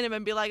so random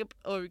and be like,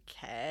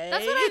 okay.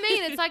 that's what I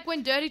mean. It's like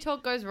when dirty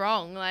talk goes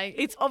wrong. Like,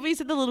 It's obvious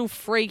that the little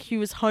freak who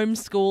was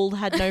homeschooled,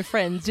 had no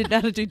friends, didn't know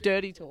how to do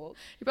dirty talk.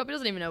 he probably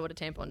doesn't even know what a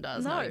tampon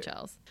does, No. knowing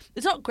Charles.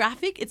 It's not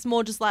graphic. It's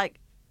more just like,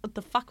 what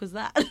the fuck was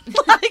that?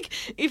 Like,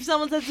 if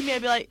someone says to me,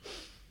 I'd be like,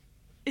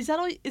 is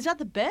that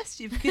the best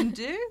you can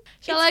do?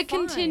 Shall It's I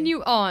fine.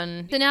 continue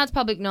on? So now it's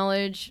public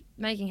knowledge,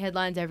 making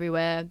headlines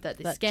everywhere that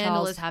this That scandal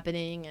Charles is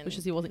happening. And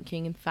Wishes he wasn't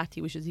king. In fact,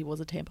 he wishes he was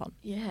a tampon.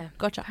 yeah,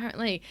 Gotcha.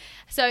 apparently.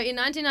 So in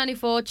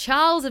 1994,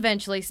 Charles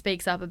eventually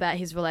speaks up about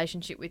his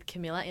relationship with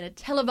Camilla in a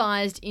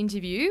televised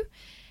interview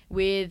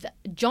with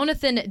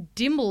Jonathan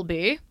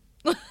Dimbleby.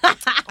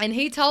 And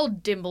he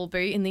told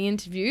Dimbleby in the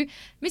interview,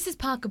 "Mrs.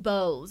 Parker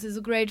Bowles is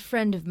a great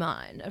friend of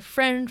mine, a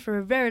friend for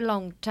a very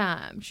long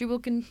time. She will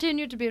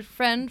continue to be a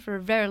friend for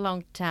a very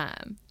long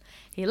time."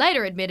 He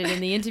later admitted in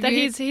the interview...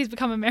 That he's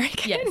become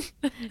American. Yes.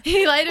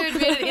 He later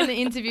admitted in the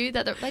interview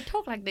that they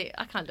talk like this.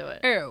 I can't do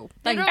it. Ew.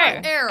 They Thank go you.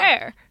 like,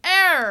 "Err.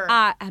 Err.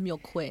 I am your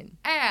queen.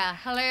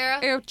 Hello.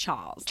 Ew,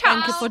 Charles.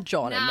 Thank you for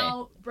joining me.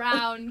 Now,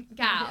 brown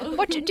cow."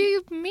 What do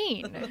you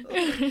mean?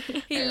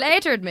 He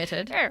later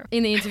admitted Err.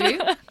 in the interview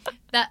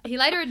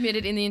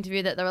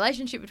that the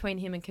relationship between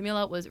him and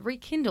Camilla was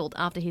rekindled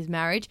after his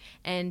marriage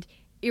and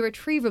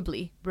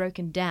irretrievably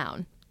broken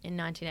down in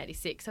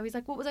 1986. So he's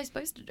like, "What was I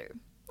supposed to do?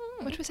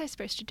 What was I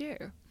supposed to do?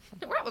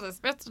 What was I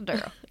supposed to do?"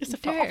 It's a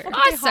Dare.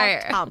 I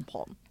say.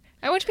 tampon.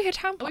 I want to be her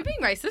tampon. Are we being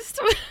racist?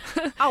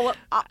 Oh, well,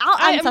 our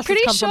I'm ancestors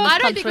pretty come sure- from this I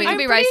don't think we country. can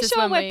be I'm pretty racist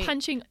sure when we're we-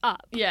 punching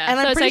up. Yeah. And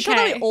I'm So it's pretty sure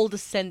okay. we're all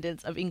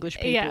descendants of English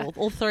people. Yeah.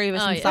 All three of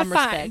us Oh, in yeah. some We're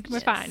fine. respect. We're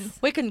fine.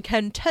 We can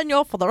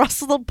continue for the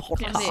rest of the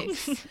podcast.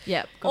 Yes.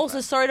 Yep. go Also, for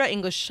it. sorry to our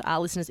English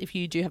listeners if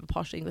you do have a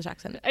posh English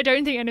accent. I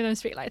don't think any of them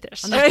speak like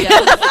this. I'm, not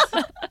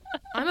jealous.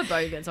 I'm a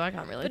bogan, so I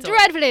can't really talk.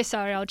 Dreadfully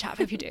sorry, old chap,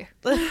 if you do.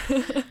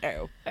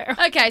 Ew.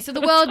 Okay, so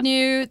the world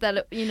knew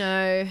that, you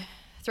know,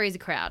 three's a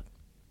crowd.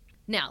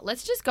 Now,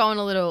 let's just go on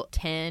a little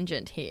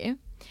tangent here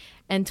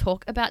and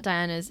talk about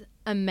Diana's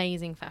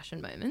amazing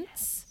fashion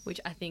moments, which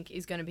I think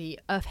is going to be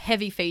a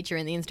heavy feature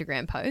in the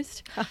Instagram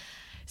post.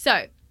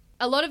 So,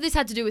 a lot of this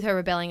had to do with her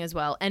rebelling as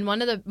well. And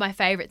one of my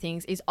favourite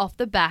things is off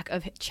the back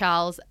of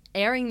Charles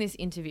airing this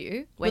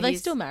interview. Were they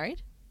he's- still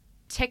married?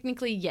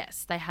 Technically,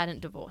 yes. They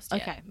hadn't divorced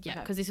yet. Okay, Yeah,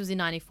 okay. because this was in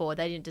 94.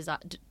 They didn't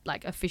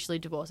officially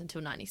divorce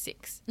until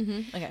 96.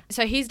 Mm-hmm. Okay.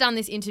 So he's done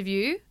this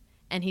interview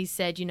and he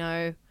said, you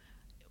know,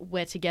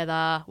 we're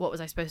together. What was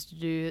I supposed to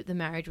do? The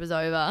marriage was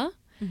over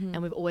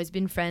and we've always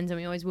been friends and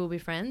we always will be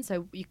friends.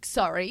 So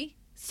sorry,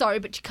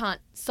 but you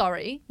can't,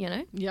 you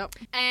know? Yep.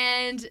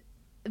 And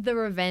the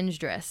revenge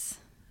dress.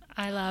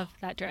 I love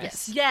that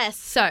dress. Yes.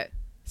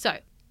 So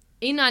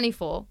in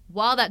 94,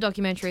 while that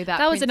documentary about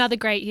That was Prince- another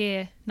great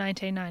year,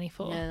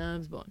 1994. Yeah, I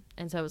was born.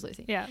 And so was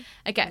Lucy. Yeah.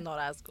 Okay. Not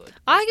as good.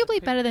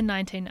 Arguably better than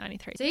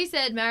 1993. So he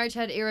said marriage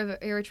had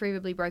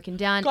irretrievably broken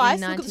down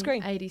Guys, in look at the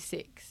screen.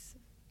 1986.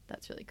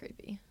 That's really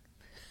creepy.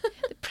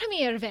 The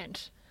premiere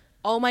event.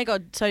 Oh my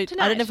god! So I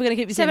Tonight, don't know if we're gonna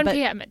keep this 7 in, but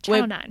p.m. at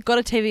Channel we've 9. got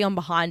a TV on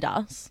behind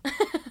us,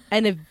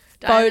 and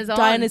Diana's on.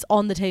 Diana's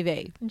on the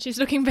TV. And she's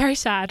looking very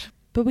sad.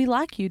 But we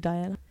like you,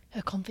 Diana.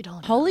 Her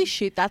confidant. Holy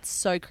shit, that's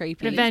so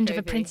creepy. Revenge of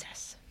a creepy.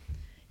 princess.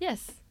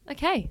 Yes.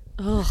 Okay.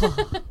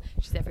 Ugh.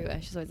 She's everywhere.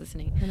 She's always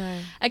listening. I know.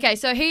 Okay,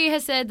 so he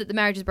has said that the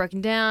marriage has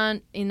broken down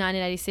in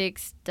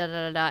 1986,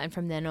 and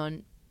from then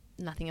on,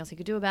 nothing else he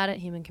could do about it.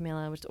 Him and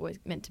Camilla was always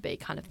meant to be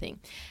kind of thing.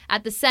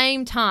 At the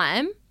same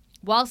time,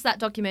 whilst that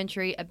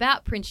documentary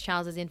about Prince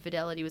Charles's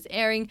infidelity was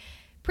airing,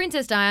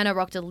 Princess Diana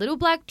rocked a little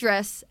black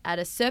dress at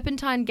a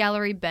Serpentine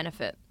Gallery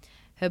benefit.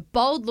 Her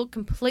bold look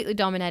completely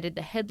dominated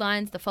the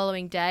headlines the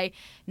following day.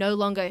 No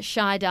longer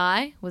Shy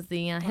Die was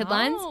the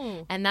headlines,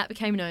 Oh. and that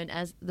became known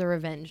as the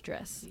revenge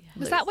dress.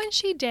 Was that when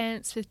she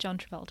danced with John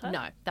Travolta?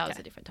 No, that was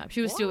a different time.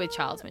 She was still with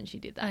Charles when she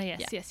did that. Oh, yes,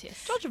 Yeah.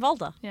 yes. George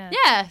Travolta. Yeah.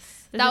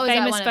 Yes. There's that a was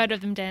famous one of- photo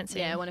of them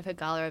dancing. Yeah, one of her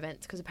gala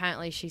events, because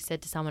apparently she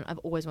said to someone, I've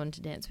always wanted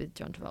to dance with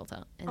John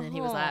Travolta. And then he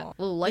was like, Oh.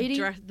 little lady.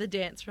 The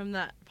dance from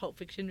that Pulp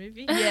Fiction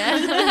movie.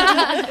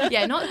 Yeah.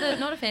 Yeah,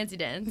 not a fancy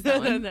dance. That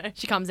one. No.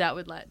 She comes out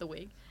with like the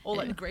wig. Or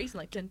like the grease and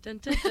like dun dun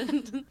dun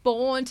dun dun.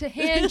 Born to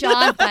hand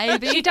jive,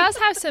 baby. She does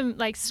have some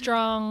like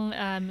strong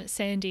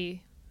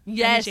Sandy.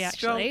 Yes, Energy,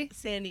 strong actually.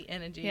 sandy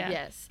energy. Yeah.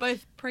 Yes.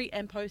 Both pre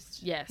and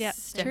post. Yes, Yep,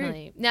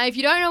 definitely. Now, if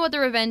you don't know what the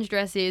revenge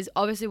dress is,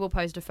 obviously we'll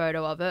post a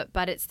photo of it,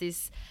 but it's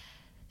this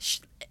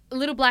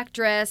little black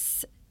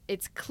dress.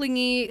 It's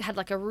clingy, had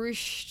like a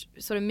ruched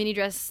sort of mini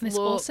dress This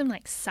look. awesome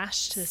like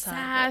sash to the side.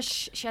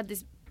 Sash. She had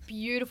this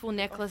beautiful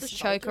necklace the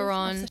choker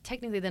shoulders. on.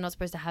 Technically, they're not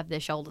supposed to have their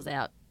shoulders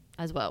out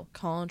as well.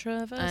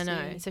 Controversy. I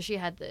know. So she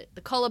had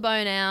the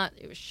collarbone out.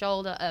 It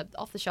was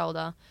off the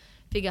shoulder,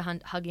 figure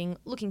hugging,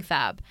 looking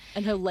fab.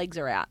 And her legs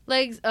are out.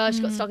 Legs. She's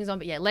got stockings on,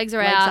 but yeah, legs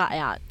are Legs out. are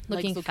out.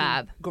 Looking Legs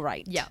fab.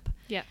 Great. Yep.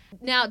 Yeah.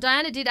 Now,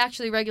 Diana did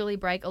actually regularly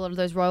break a lot of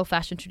those royal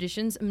fashion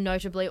traditions.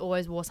 Notably,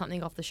 always wore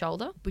something off the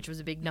shoulder, which was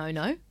a big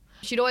no-no.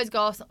 She'd always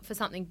go for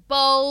something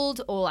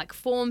bold or like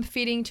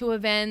form-fitting to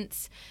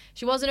events.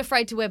 She wasn't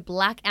afraid to wear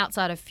black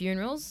outside of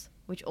funerals,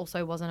 which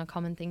also wasn't a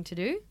common thing to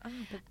do. Oh,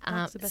 but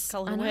black's the best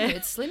colour I to know, wear.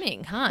 it's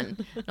slimming,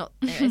 hun.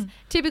 Anyways,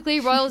 typically,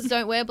 royals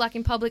don't wear black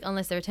in public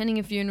unless they're attending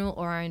a funeral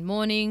or are in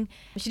mourning.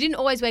 She didn't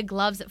always wear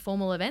gloves at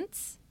formal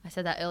events. I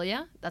said that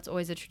earlier. That's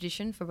always a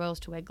tradition for royals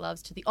to wear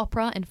gloves to the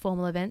opera and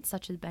formal events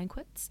such as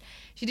banquets.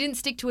 She didn't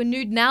stick to a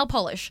nude nail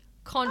polish.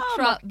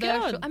 Controversial.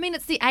 God. I mean,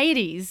 it's the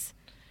 80s.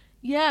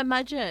 Yeah,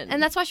 imagine.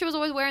 And that's why she was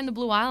always wearing the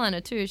blue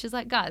eyeliner too. She's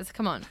like, guys,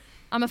 come on.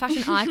 I'm a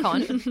fashion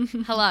icon.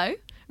 Hello?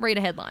 Read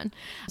a headline.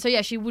 So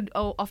yeah, she would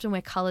often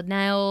wear coloured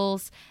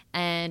nails,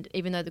 and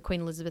even though the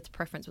Queen Elizabeth's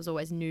preference was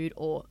always nude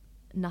or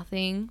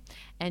nothing,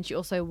 and she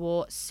also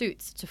wore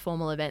suits to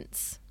formal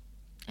events.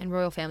 And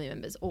royal family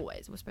members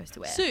always were supposed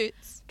to wear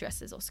suits.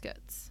 dresses or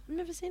skirts. I've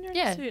never seen her in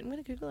Yeah. a suit. I'm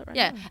going to Google it right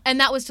Yeah, now. and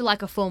that was to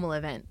like a formal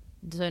event,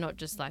 so not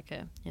just like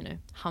a,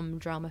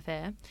 humdrum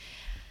affair.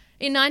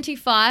 In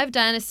 95,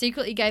 Diana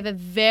secretly gave a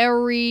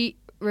very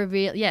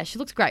reveal. Yeah, she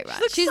looks great, right?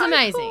 looks She's so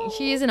amazing. cool.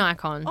 She is an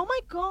icon. Oh my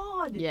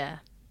god. Yeah,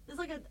 There's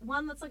like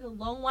one that's like a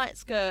long white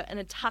skirt and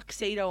a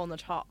tuxedo on the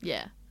top.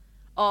 yeah.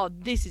 Oh,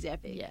 this is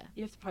epic. Yeah.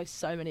 You have to post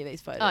so many of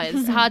these photos. Oh, yeah,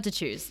 it's hard to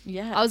choose.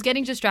 Yeah. I was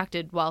getting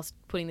distracted whilst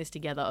putting this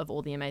together of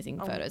all the amazing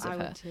Oh, photos of I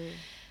her. would too.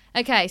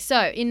 Okay, so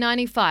in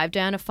 95,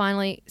 Diana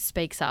finally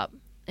speaks up,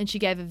 and she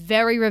gave a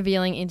very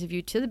revealing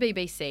interview to the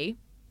BBC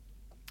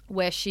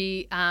where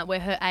where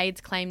her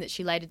aides claimed that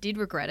she later did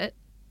regret it,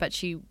 but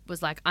she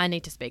was like, I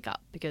need to speak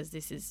up because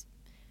this is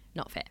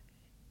not fair.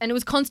 And it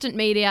was constant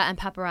media and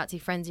paparazzi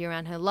frenzy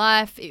around her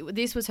life.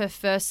 This was her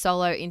first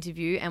solo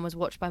interview and was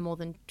watched by more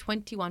than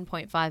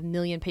 21.5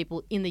 million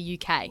people in the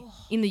UK.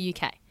 In the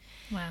UK.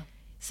 Wow.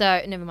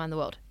 So, never mind the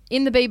world.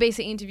 In the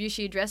BBC interview,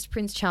 she addressed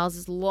Prince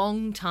Charles's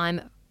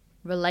long-time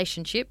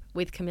relationship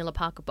with Camilla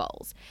Parker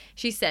Bowles.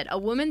 She said, a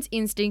woman's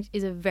instinct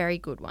is a very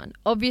good one.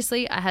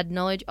 Obviously, I had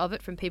knowledge of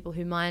it from people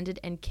who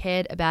minded and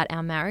cared about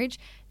our marriage.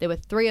 There were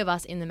 3 of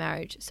us in the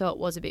marriage, so it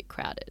was a bit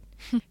crowded.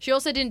 She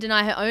also didn't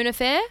deny her own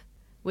affair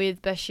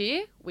with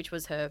Bashir, which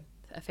was her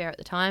affair at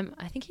the time.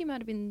 I think he might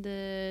have been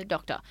the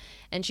doctor.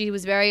 And she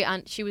was very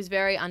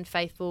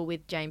unfaithful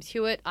with James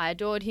Hewitt. I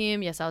adored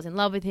him. Yes, I was in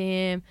love with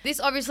him. This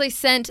obviously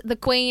sent the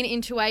Queen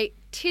into a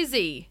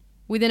tizzy.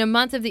 Within a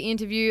month of the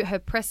interview, her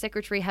press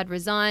secretary had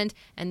resigned,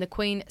 and the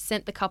Queen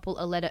sent the couple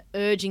a letter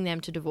urging them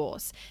to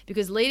divorce.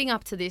 Because leading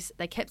up to this,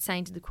 they kept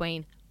saying to the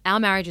Queen, our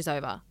marriage is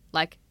over.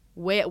 Like,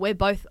 we're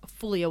both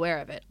fully aware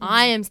of it.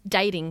 I am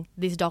dating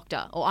this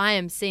doctor, or I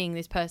am seeing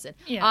this person.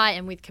 Yeah. I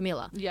am with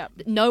Camilla. Yep.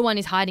 No one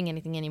is hiding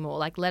anything anymore.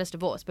 Like, let us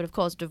divorce. But of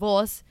course,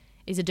 divorce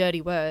is a dirty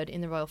word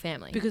in the royal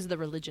family. Because of the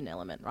religion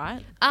element,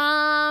 right?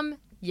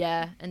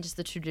 Yeah, and just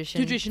the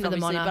tradition. Tradition, for the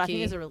obviously, but I monarchy. think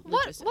there's a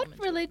religious What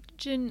element to it.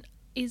 religion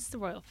is the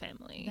royal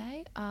family?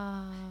 They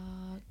are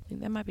I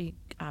think that might be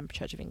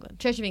Church of England.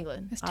 Church of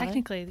England. Because Are they?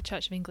 technically the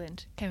Church of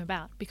England came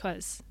about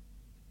because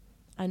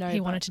I know. he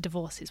but- wanted to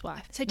divorce his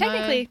wife. So No.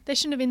 technically they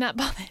shouldn't have been that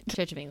bothered.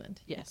 Church of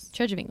England. Yes.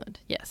 Church of England.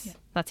 Yes, Yeah.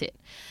 that's it.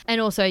 And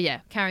also,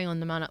 yeah, carrying on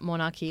the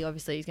monarchy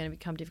obviously is going to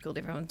become difficult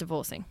if everyone's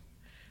divorcing.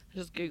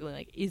 Just Googling,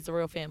 like, is the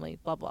royal family,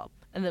 blah, blah.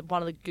 And then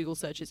one of the Google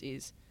searches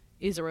is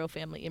the royal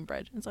family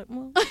inbred? And it's like,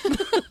 well,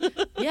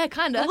 Yeah,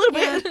 kind of. a little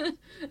bit.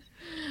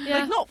 Yeah.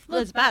 Like, not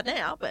that's bad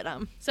now, but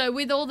So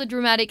with all the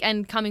dramatic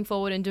and coming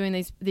forward and doing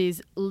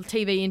these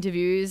TV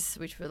interviews,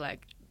 which were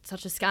like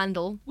such a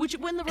scandal. which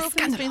when the royal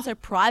family's been so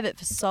private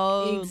for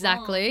so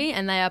Exactly.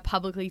 And they are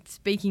publicly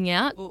speaking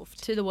out Oofed.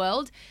 to the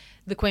world.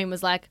 The Queen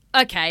was like,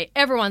 okay,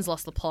 everyone's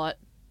lost the plot.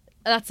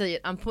 That's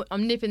it.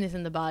 I'm nipping this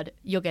in the bud.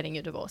 You're getting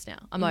your divorce now.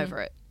 I'm over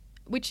it.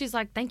 Which is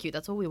like, thank you.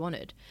 That's all we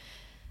wanted.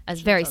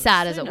 As very done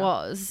sad as it sooner.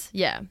 was.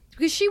 Yeah.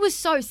 Because she was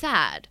so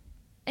sad.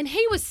 And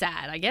he was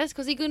sad, I guess,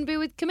 because he couldn't be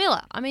with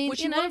Camilla. I mean, Which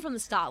you he know. wanted from the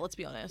start, let's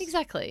be honest.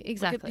 Exactly.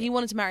 Exactly. He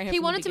wanted to marry her He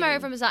from wanted the to marry her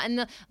beginning. from the start,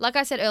 and like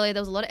I said earlier,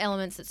 there was a lot of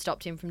elements that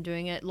stopped him from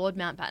doing it. Lord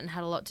Mountbatten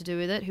had a lot to do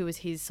with it, who was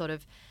his sort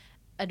of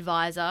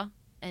advisor,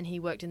 and he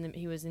was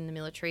in the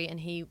military, and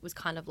he was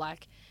kind of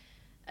like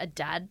a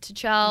dad to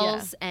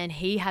Charles, and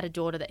he had a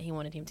daughter that he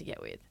wanted him to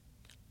get with,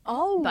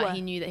 Oh. but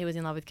he knew that he was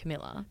in love with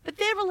Camilla, But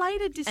they're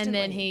related distantly.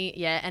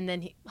 and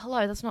then he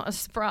hello, that's not a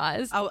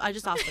surprise. Oh, I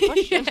just asked the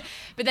question.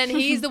 But then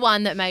he's the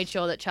one that made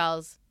sure that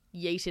Charles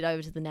yeeted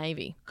over to the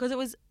Navy.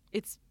 Because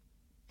it's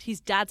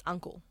his dad's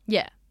uncle.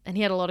 Yeah, and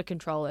he had a lot of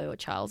control over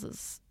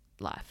Charles's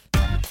life.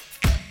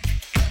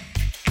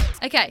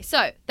 Okay,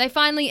 so they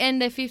finally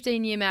end their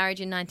 15-year marriage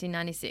in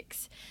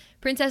 1996.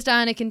 Princess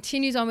Diana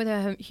continues on with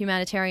her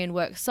humanitarian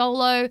work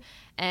solo,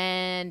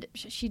 and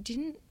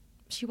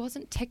she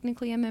wasn't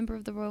technically a member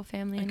of the royal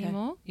family Okay.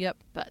 anymore, Yep.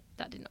 but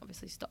that didn't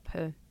obviously stop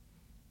her.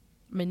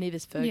 I mean,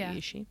 neither's Fergie, Yeah.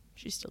 is she?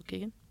 She's still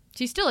kicking.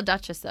 She's still a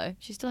duchess, though.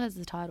 She still has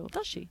the title.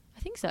 Does she? I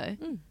think so.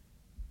 Mm.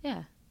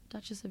 Yeah,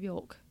 Duchess of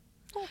York.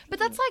 Oh, But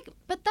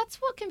that's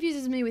what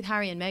confuses me with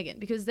Harry and Meghan,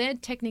 because they're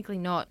technically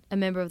not a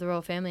member of the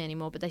royal family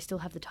anymore, but they still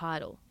have the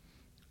title.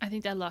 I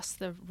think they lost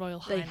the Royal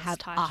They Highness have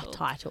title. a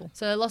title.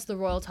 So they lost the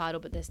royal title,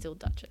 but they're still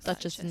Duchess.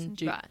 Duchess and and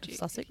Duke Right. of Duke,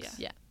 Sussex.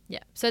 yeah. Yeah.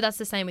 So that's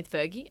the same with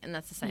Fergie, and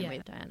that's the same Yeah.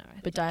 with Diana. I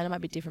think. But Diana might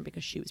be different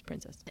because she was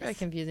princess. Very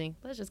confusing.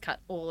 Let's just cut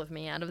all of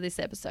me out of this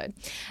episode.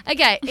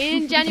 Okay,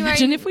 in January.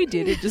 Imagine if we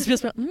did it. Just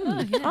like,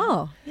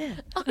 Oh, yeah.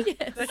 Oh,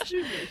 yes. That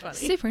should be really funny.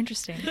 Super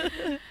interesting.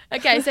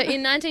 Okay, so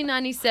in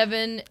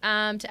 1997,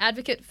 to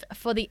advocate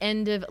for the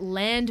end of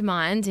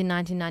landmines in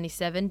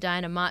 1997,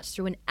 Diana marched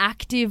through an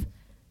active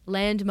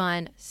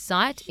landmine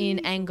site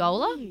in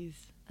Angola.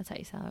 That's how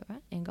you say it,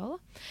 right? Angola.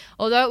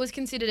 Although it was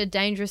considered a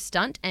dangerous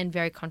stunt and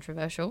very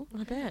controversial,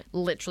 I bet.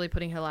 literally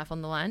putting her life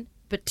on the line.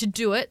 But to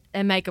do it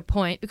and make a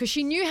point, because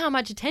she knew how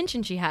much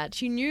attention she had.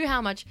 She knew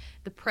how much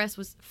the press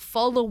was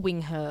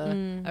following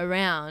her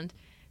around.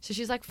 So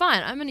she's like,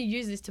 fine, I'm going to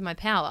use this to my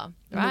power,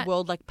 And right? the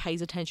world like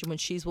pays attention when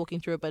she's walking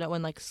through it, but not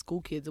when like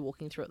school kids are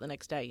walking through it the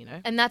next day, you know?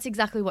 And that's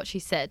exactly what she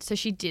said. So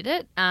she did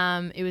it.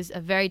 It was a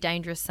very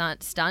dangerous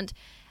stunt.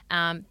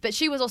 But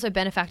she was also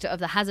benefactor of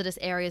the Hazardous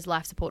Areas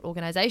Life Support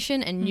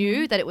Organisation and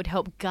knew that it would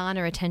help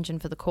garner attention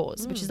for the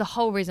cause, which is the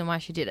whole reason why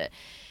she did it.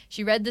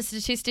 She read the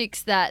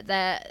statistics that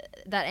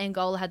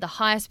Angola had the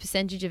highest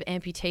percentage of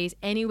amputees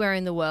anywhere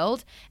in the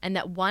world, and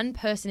that one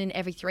person in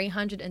every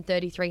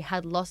 333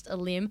 had lost a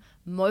limb,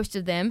 most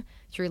of them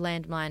through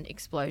landmine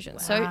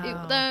explosions.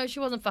 Wow. So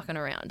she wasn't fucking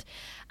around.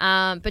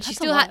 But she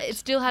That's a lot. it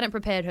still hadn't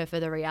prepared her for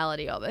the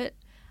reality of it.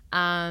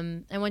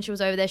 And when she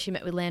was over there, she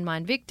met with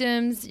landmine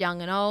victims,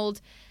 young and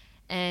old.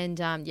 And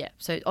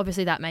so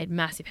obviously that made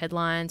massive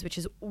headlines, which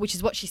is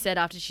what she said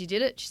after she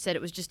did it. She said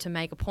it was just to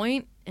make a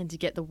point and to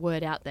get the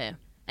word out there.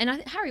 And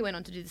Harry went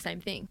on to do the same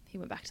thing. He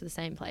went back to the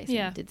same place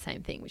and did the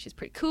same thing, which is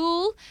pretty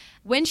cool.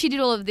 When she did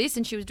all of this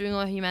and she was doing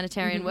all her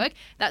humanitarian work,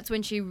 that's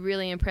when she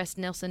really impressed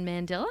Nelson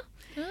Mandela.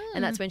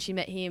 And that's when she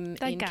met him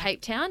That in guy.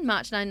 Cape Town,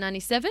 March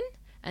 1997.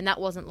 And that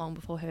wasn't long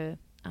before her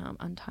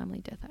untimely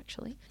death,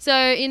 actually. So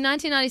in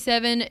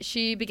 1997,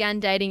 she began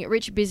dating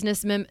rich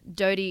businessman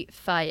Dodi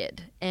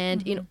Fayed.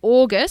 And in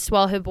August,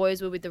 while her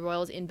boys were with the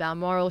royals in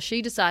Balmoral,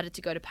 she decided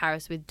to go to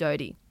Paris with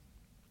Dodi.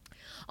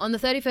 On the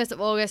 31st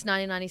of August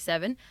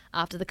 1997,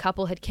 after the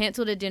couple had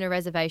cancelled a dinner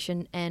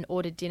reservation and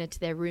ordered dinner to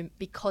their room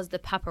because the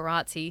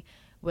paparazzi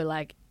were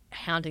like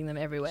hounding them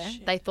everywhere.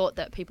 Shit. They thought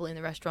that people in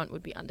the restaurant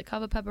would be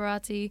undercover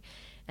paparazzi,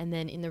 and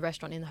then in the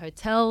restaurant in the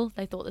hotel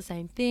they thought the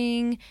same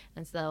thing,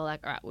 and so they were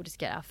like, all right, we'll just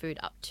get our food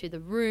up to the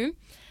room.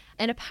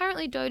 And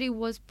apparently Dodi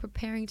was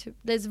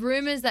there's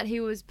rumours that he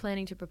was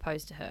planning to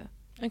propose to her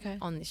Okay.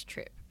 on this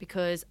trip,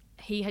 because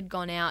he had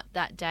gone out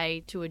that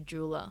day to a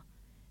jeweler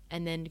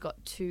and then got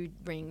 2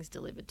 rings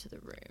delivered to the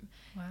room.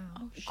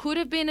 Wow. Could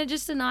have been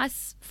just a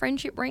nice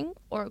friendship ring,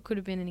 or it could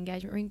have been an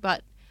engagement ring,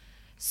 but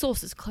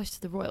sources close to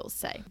the royals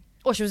say.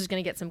 Or she was just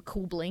going to get some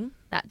cool bling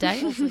that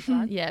day.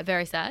 Yeah,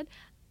 very sad.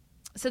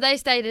 So they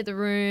stayed at the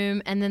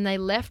room, and then they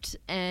left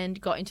and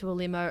got into a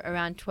limo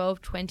around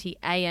 12:20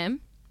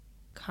 a.m.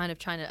 kind of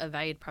trying to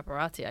evade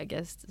paparazzi, I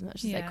guess, as much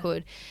as they Yeah.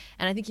 could.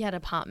 And I think he had an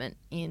apartment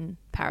in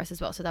Paris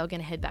as well, so they were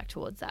going to head back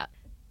towards that.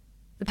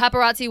 The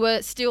paparazzi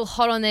were still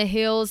hot on their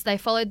heels. They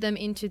followed them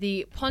into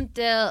the Pont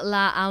de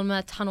la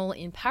Alma tunnel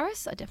in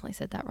Paris. I definitely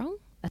said that wrong.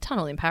 A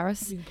tunnel in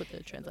Paris. You can put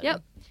the translator.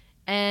 Yep.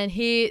 And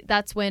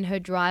that's when her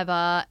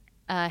driver,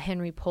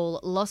 Henry Paul,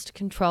 lost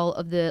control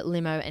of the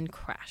limo and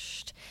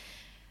crashed.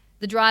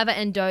 The driver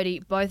and Dodie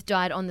both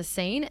died on the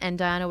scene, and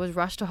Diana was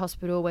rushed to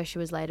hospital where she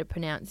was later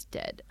pronounced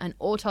dead. An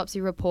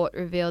autopsy report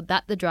revealed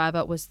that the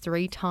driver was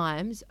 3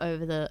 times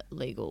over the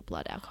legal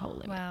blood alcohol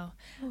limit. Wow.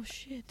 Oh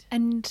shit.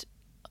 And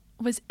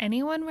was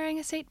anyone wearing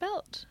a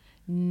seatbelt?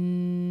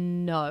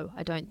 No,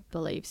 I don't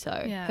believe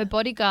so. Yeah. Her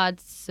bodyguard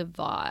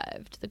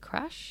survived the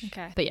crash.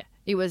 Okay. But yeah,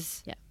 it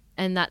was, yeah.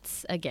 And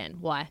that's, again,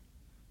 why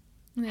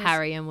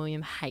Harry and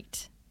William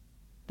hate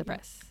the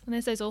press. And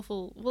there's those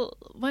awful. Well,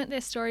 weren't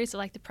there stories of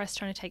like the press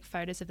trying to take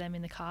photos of them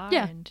in the car?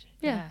 Yeah. And,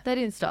 Yeah, they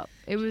didn't stop.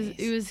 It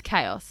Jeez. was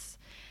chaos.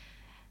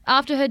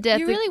 After her death,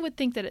 You really would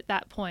think that at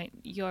that point,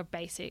 your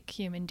basic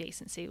human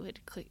decency would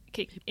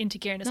kick into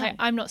gear and it's No. like,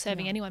 I'm not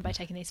serving anyone by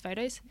taking these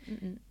photos.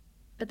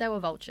 but they were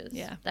vultures.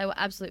 Yeah. They were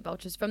absolute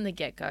vultures from the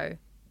get-go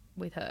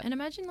with her. And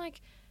imagine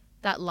like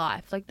that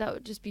life. Like that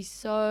would just be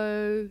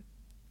so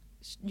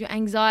your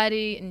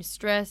anxiety and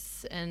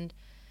stress and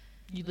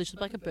You literally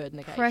like a bird in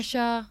a cage.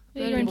 pressure.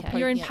 You're in, People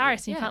you're in poking at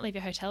Paris you. and you Yeah. can't leave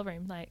your hotel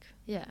room. Like,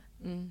 Yeah.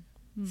 Mm.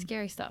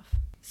 Scary stuff.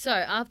 So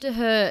after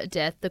her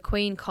death,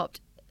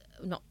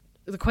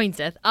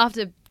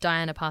 after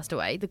Diana passed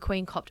away, the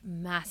Queen copped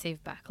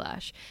massive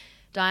backlash.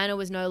 Diana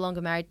was no longer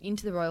married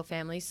into the royal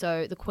family,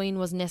 so the Queen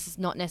was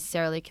not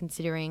necessarily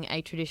considering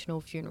a traditional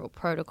funeral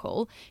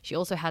protocol. She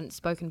also hadn't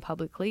spoken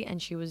publicly,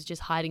 and she was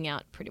just hiding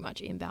out pretty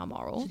much in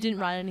Balmoral. She didn't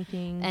write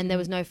anything. And there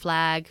was no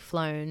flag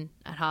flown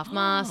at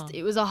half-mast.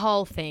 It was a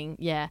whole thing,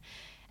 yeah.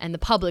 And the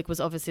public was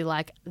obviously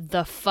like,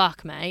 the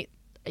fuck, mate?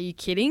 Are you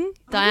kidding?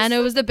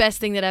 Diana was the best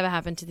thing that ever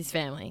happened to this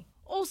family.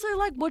 Also,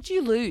 like, what do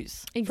you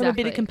lose from a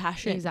bit of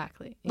compassion?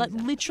 Exactly. Like,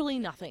 literally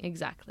nothing.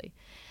 Exactly.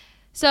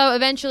 So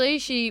eventually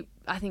she,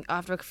 I think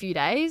after a few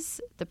days,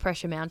 the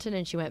pressure mounted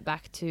and she went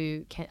back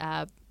to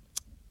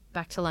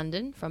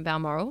London from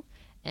Balmoral,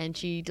 and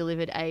she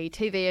delivered a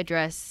TV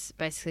address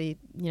basically,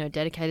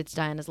 dedicated to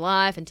Diana's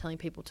life and telling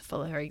people to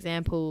follow her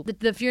example.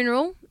 The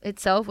funeral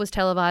itself was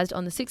televised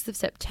on the 6th of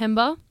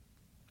September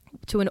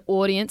to an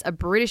audience, a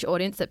British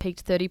audience that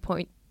peaked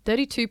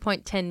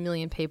 32.10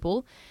 million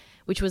people,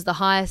 which was the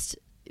highest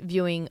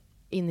viewing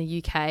in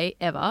the UK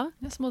ever.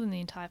 that's more than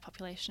the entire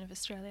population of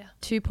Australia.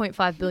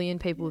 2.5 billion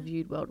people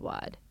viewed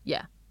worldwide.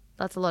 Yeah,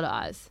 that's a lot of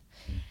eyes.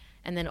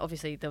 And then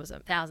obviously there was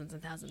thousands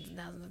and thousands and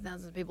thousands and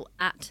thousands of people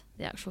at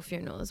the actual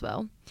funeral as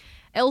well.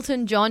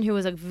 Elton John, who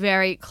was a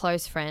very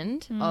close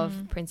friend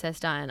of Princess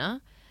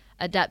Diana,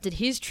 adapted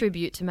his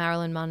tribute to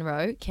Marilyn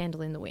Monroe,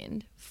 Candle in the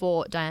Wind,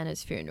 for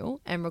Diana's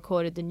funeral and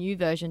recorded the new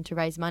version to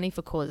raise money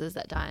for causes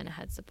that Diana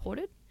had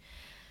supported.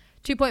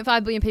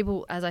 2.5 billion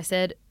people, as I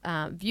said,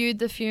 viewed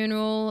the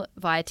funeral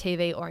via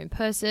TV or in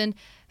person.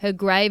 Her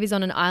grave is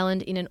on an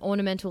island in an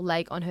ornamental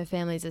lake on her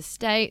family's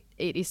estate.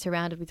 It is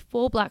surrounded with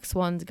 4 black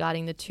swans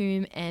guarding the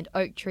tomb and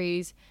oak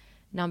trees,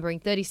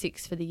 numbering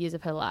 36 for the years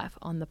of her life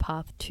on the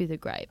path to the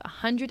grave.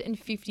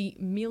 $150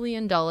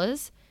 million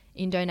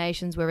in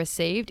donations were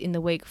received in the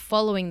week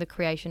following the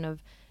creation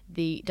of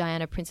the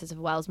Diana Princess of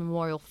Wales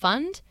Memorial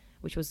Fund,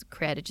 which was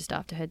created just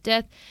after her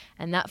death,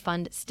 and that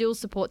fund still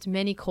supports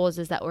many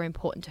causes that were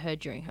important to her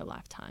during her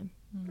lifetime.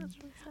 That's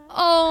really sad.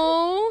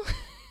 Oh,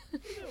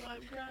 I'm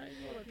crying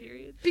all the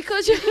period.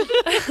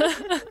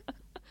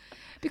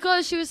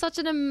 because she was such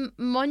a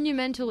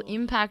monumental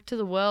impact to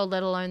the world,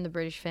 let alone the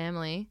British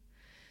family.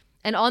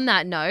 And on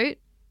that note,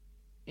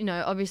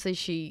 obviously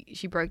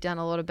she broke down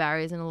a lot of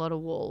barriers and a lot of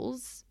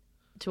walls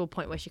to a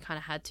point where she kind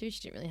of had to. She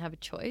didn't really have a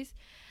choice.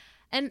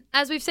 And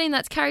as we've seen,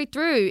 that's carried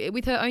through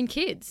with her own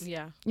kids.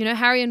 Yeah.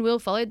 Harry and Will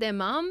followed their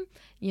mum.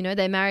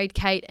 They married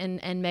Kate and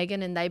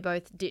Meghan, and they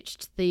both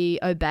ditched the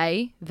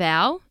obey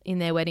vow in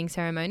their wedding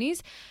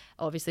ceremonies.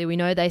 Obviously, we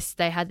know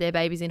they had their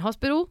babies in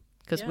hospital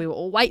because we were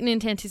all waiting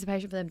in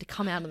anticipation for them to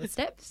come out on the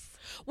steps.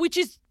 Which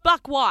is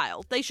buck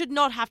wild. They should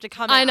not have to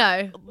come I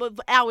out know.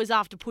 hours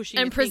after pushing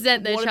And a big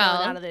present their watermelon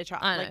child. out of their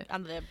child. I know. Like,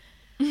 under their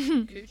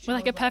With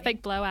like a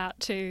perfect blowout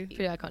too.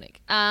 Pretty iconic.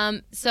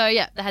 So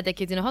yeah, they had their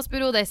kids in a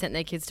hospital. They sent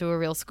their kids to a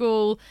real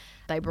school.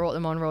 They brought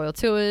them on royal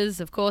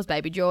tours, of course.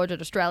 Baby George at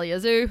Australia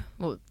Zoo,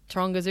 or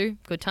Taronga Zoo,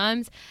 good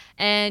times.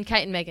 And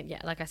Kate and Meghan, yeah,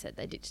 like I said,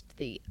 they ditched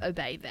the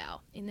obey vow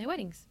in their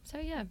weddings. So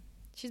yeah,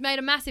 she's made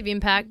a massive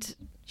impact.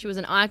 She was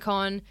an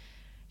icon.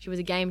 She was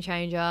a game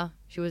changer.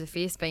 She was a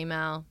fierce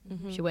female.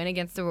 She went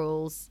against the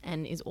rules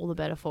and is all the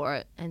better for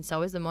it. And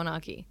so is the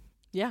monarchy.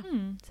 Yeah.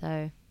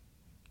 So,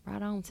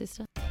 right on,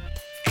 sister.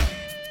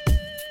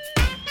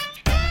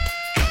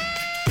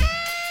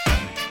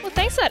 Well,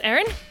 thanks for that,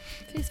 Erin.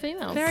 Fierce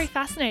females. Very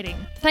fascinating.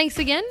 Thanks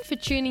again for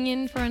tuning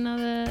in for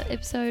another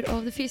episode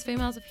of the Fierce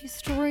Females of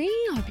History.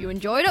 I hope you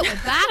enjoyed it.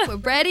 We're back. We're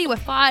ready. We're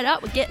fired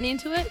up. We're getting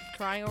into it.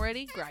 Crying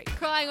already? Great.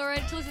 Crying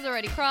already. Tulissa's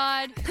already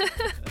cried.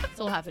 It's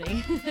all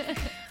happening.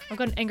 I've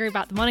gotten angry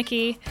about the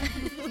monarchy.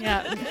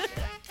 Yeah.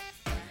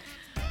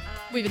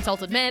 We've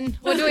insulted men.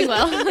 We're doing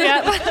well.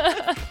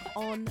 Yeah.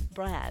 On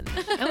brand.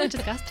 And we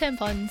discussed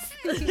tampons.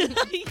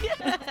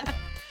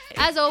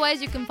 As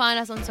always, you can find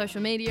us on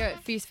social media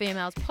at Fierce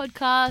Females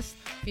Podcast,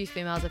 Fierce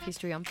Females of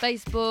History on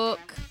Facebook.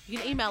 You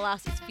can email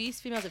us. It's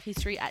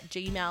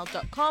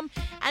fiercefemalesofhistory@gmail.com.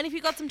 And if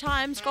you've got some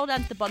time, scroll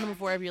down to the bottom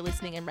of wherever you're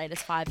listening and rate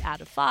us 5 out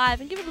of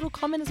 5 and give a little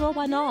comment as well.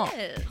 Why not?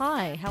 Yes.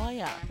 Hi, how are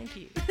ya? Thank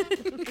you.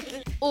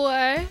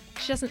 Or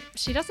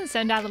she doesn't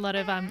send out a lot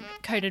of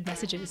coded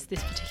messages,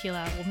 this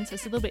particular woman, so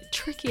it's a little bit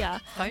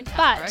trickier. Phone tap,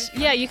 But right?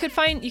 yeah, you could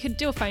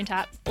do a phone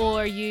tap,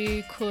 or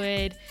you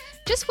could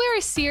just wear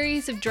a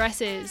series of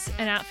dresses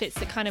and outfits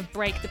that kind of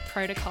break the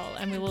protocol,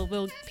 and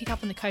we'll pick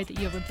up on the code that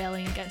you're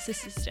rebelling against the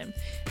system.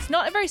 It's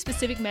not a very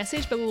specific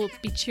message, but we'll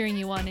be cheering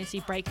you on as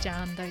you break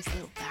down those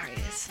little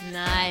barriers.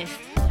 Nice.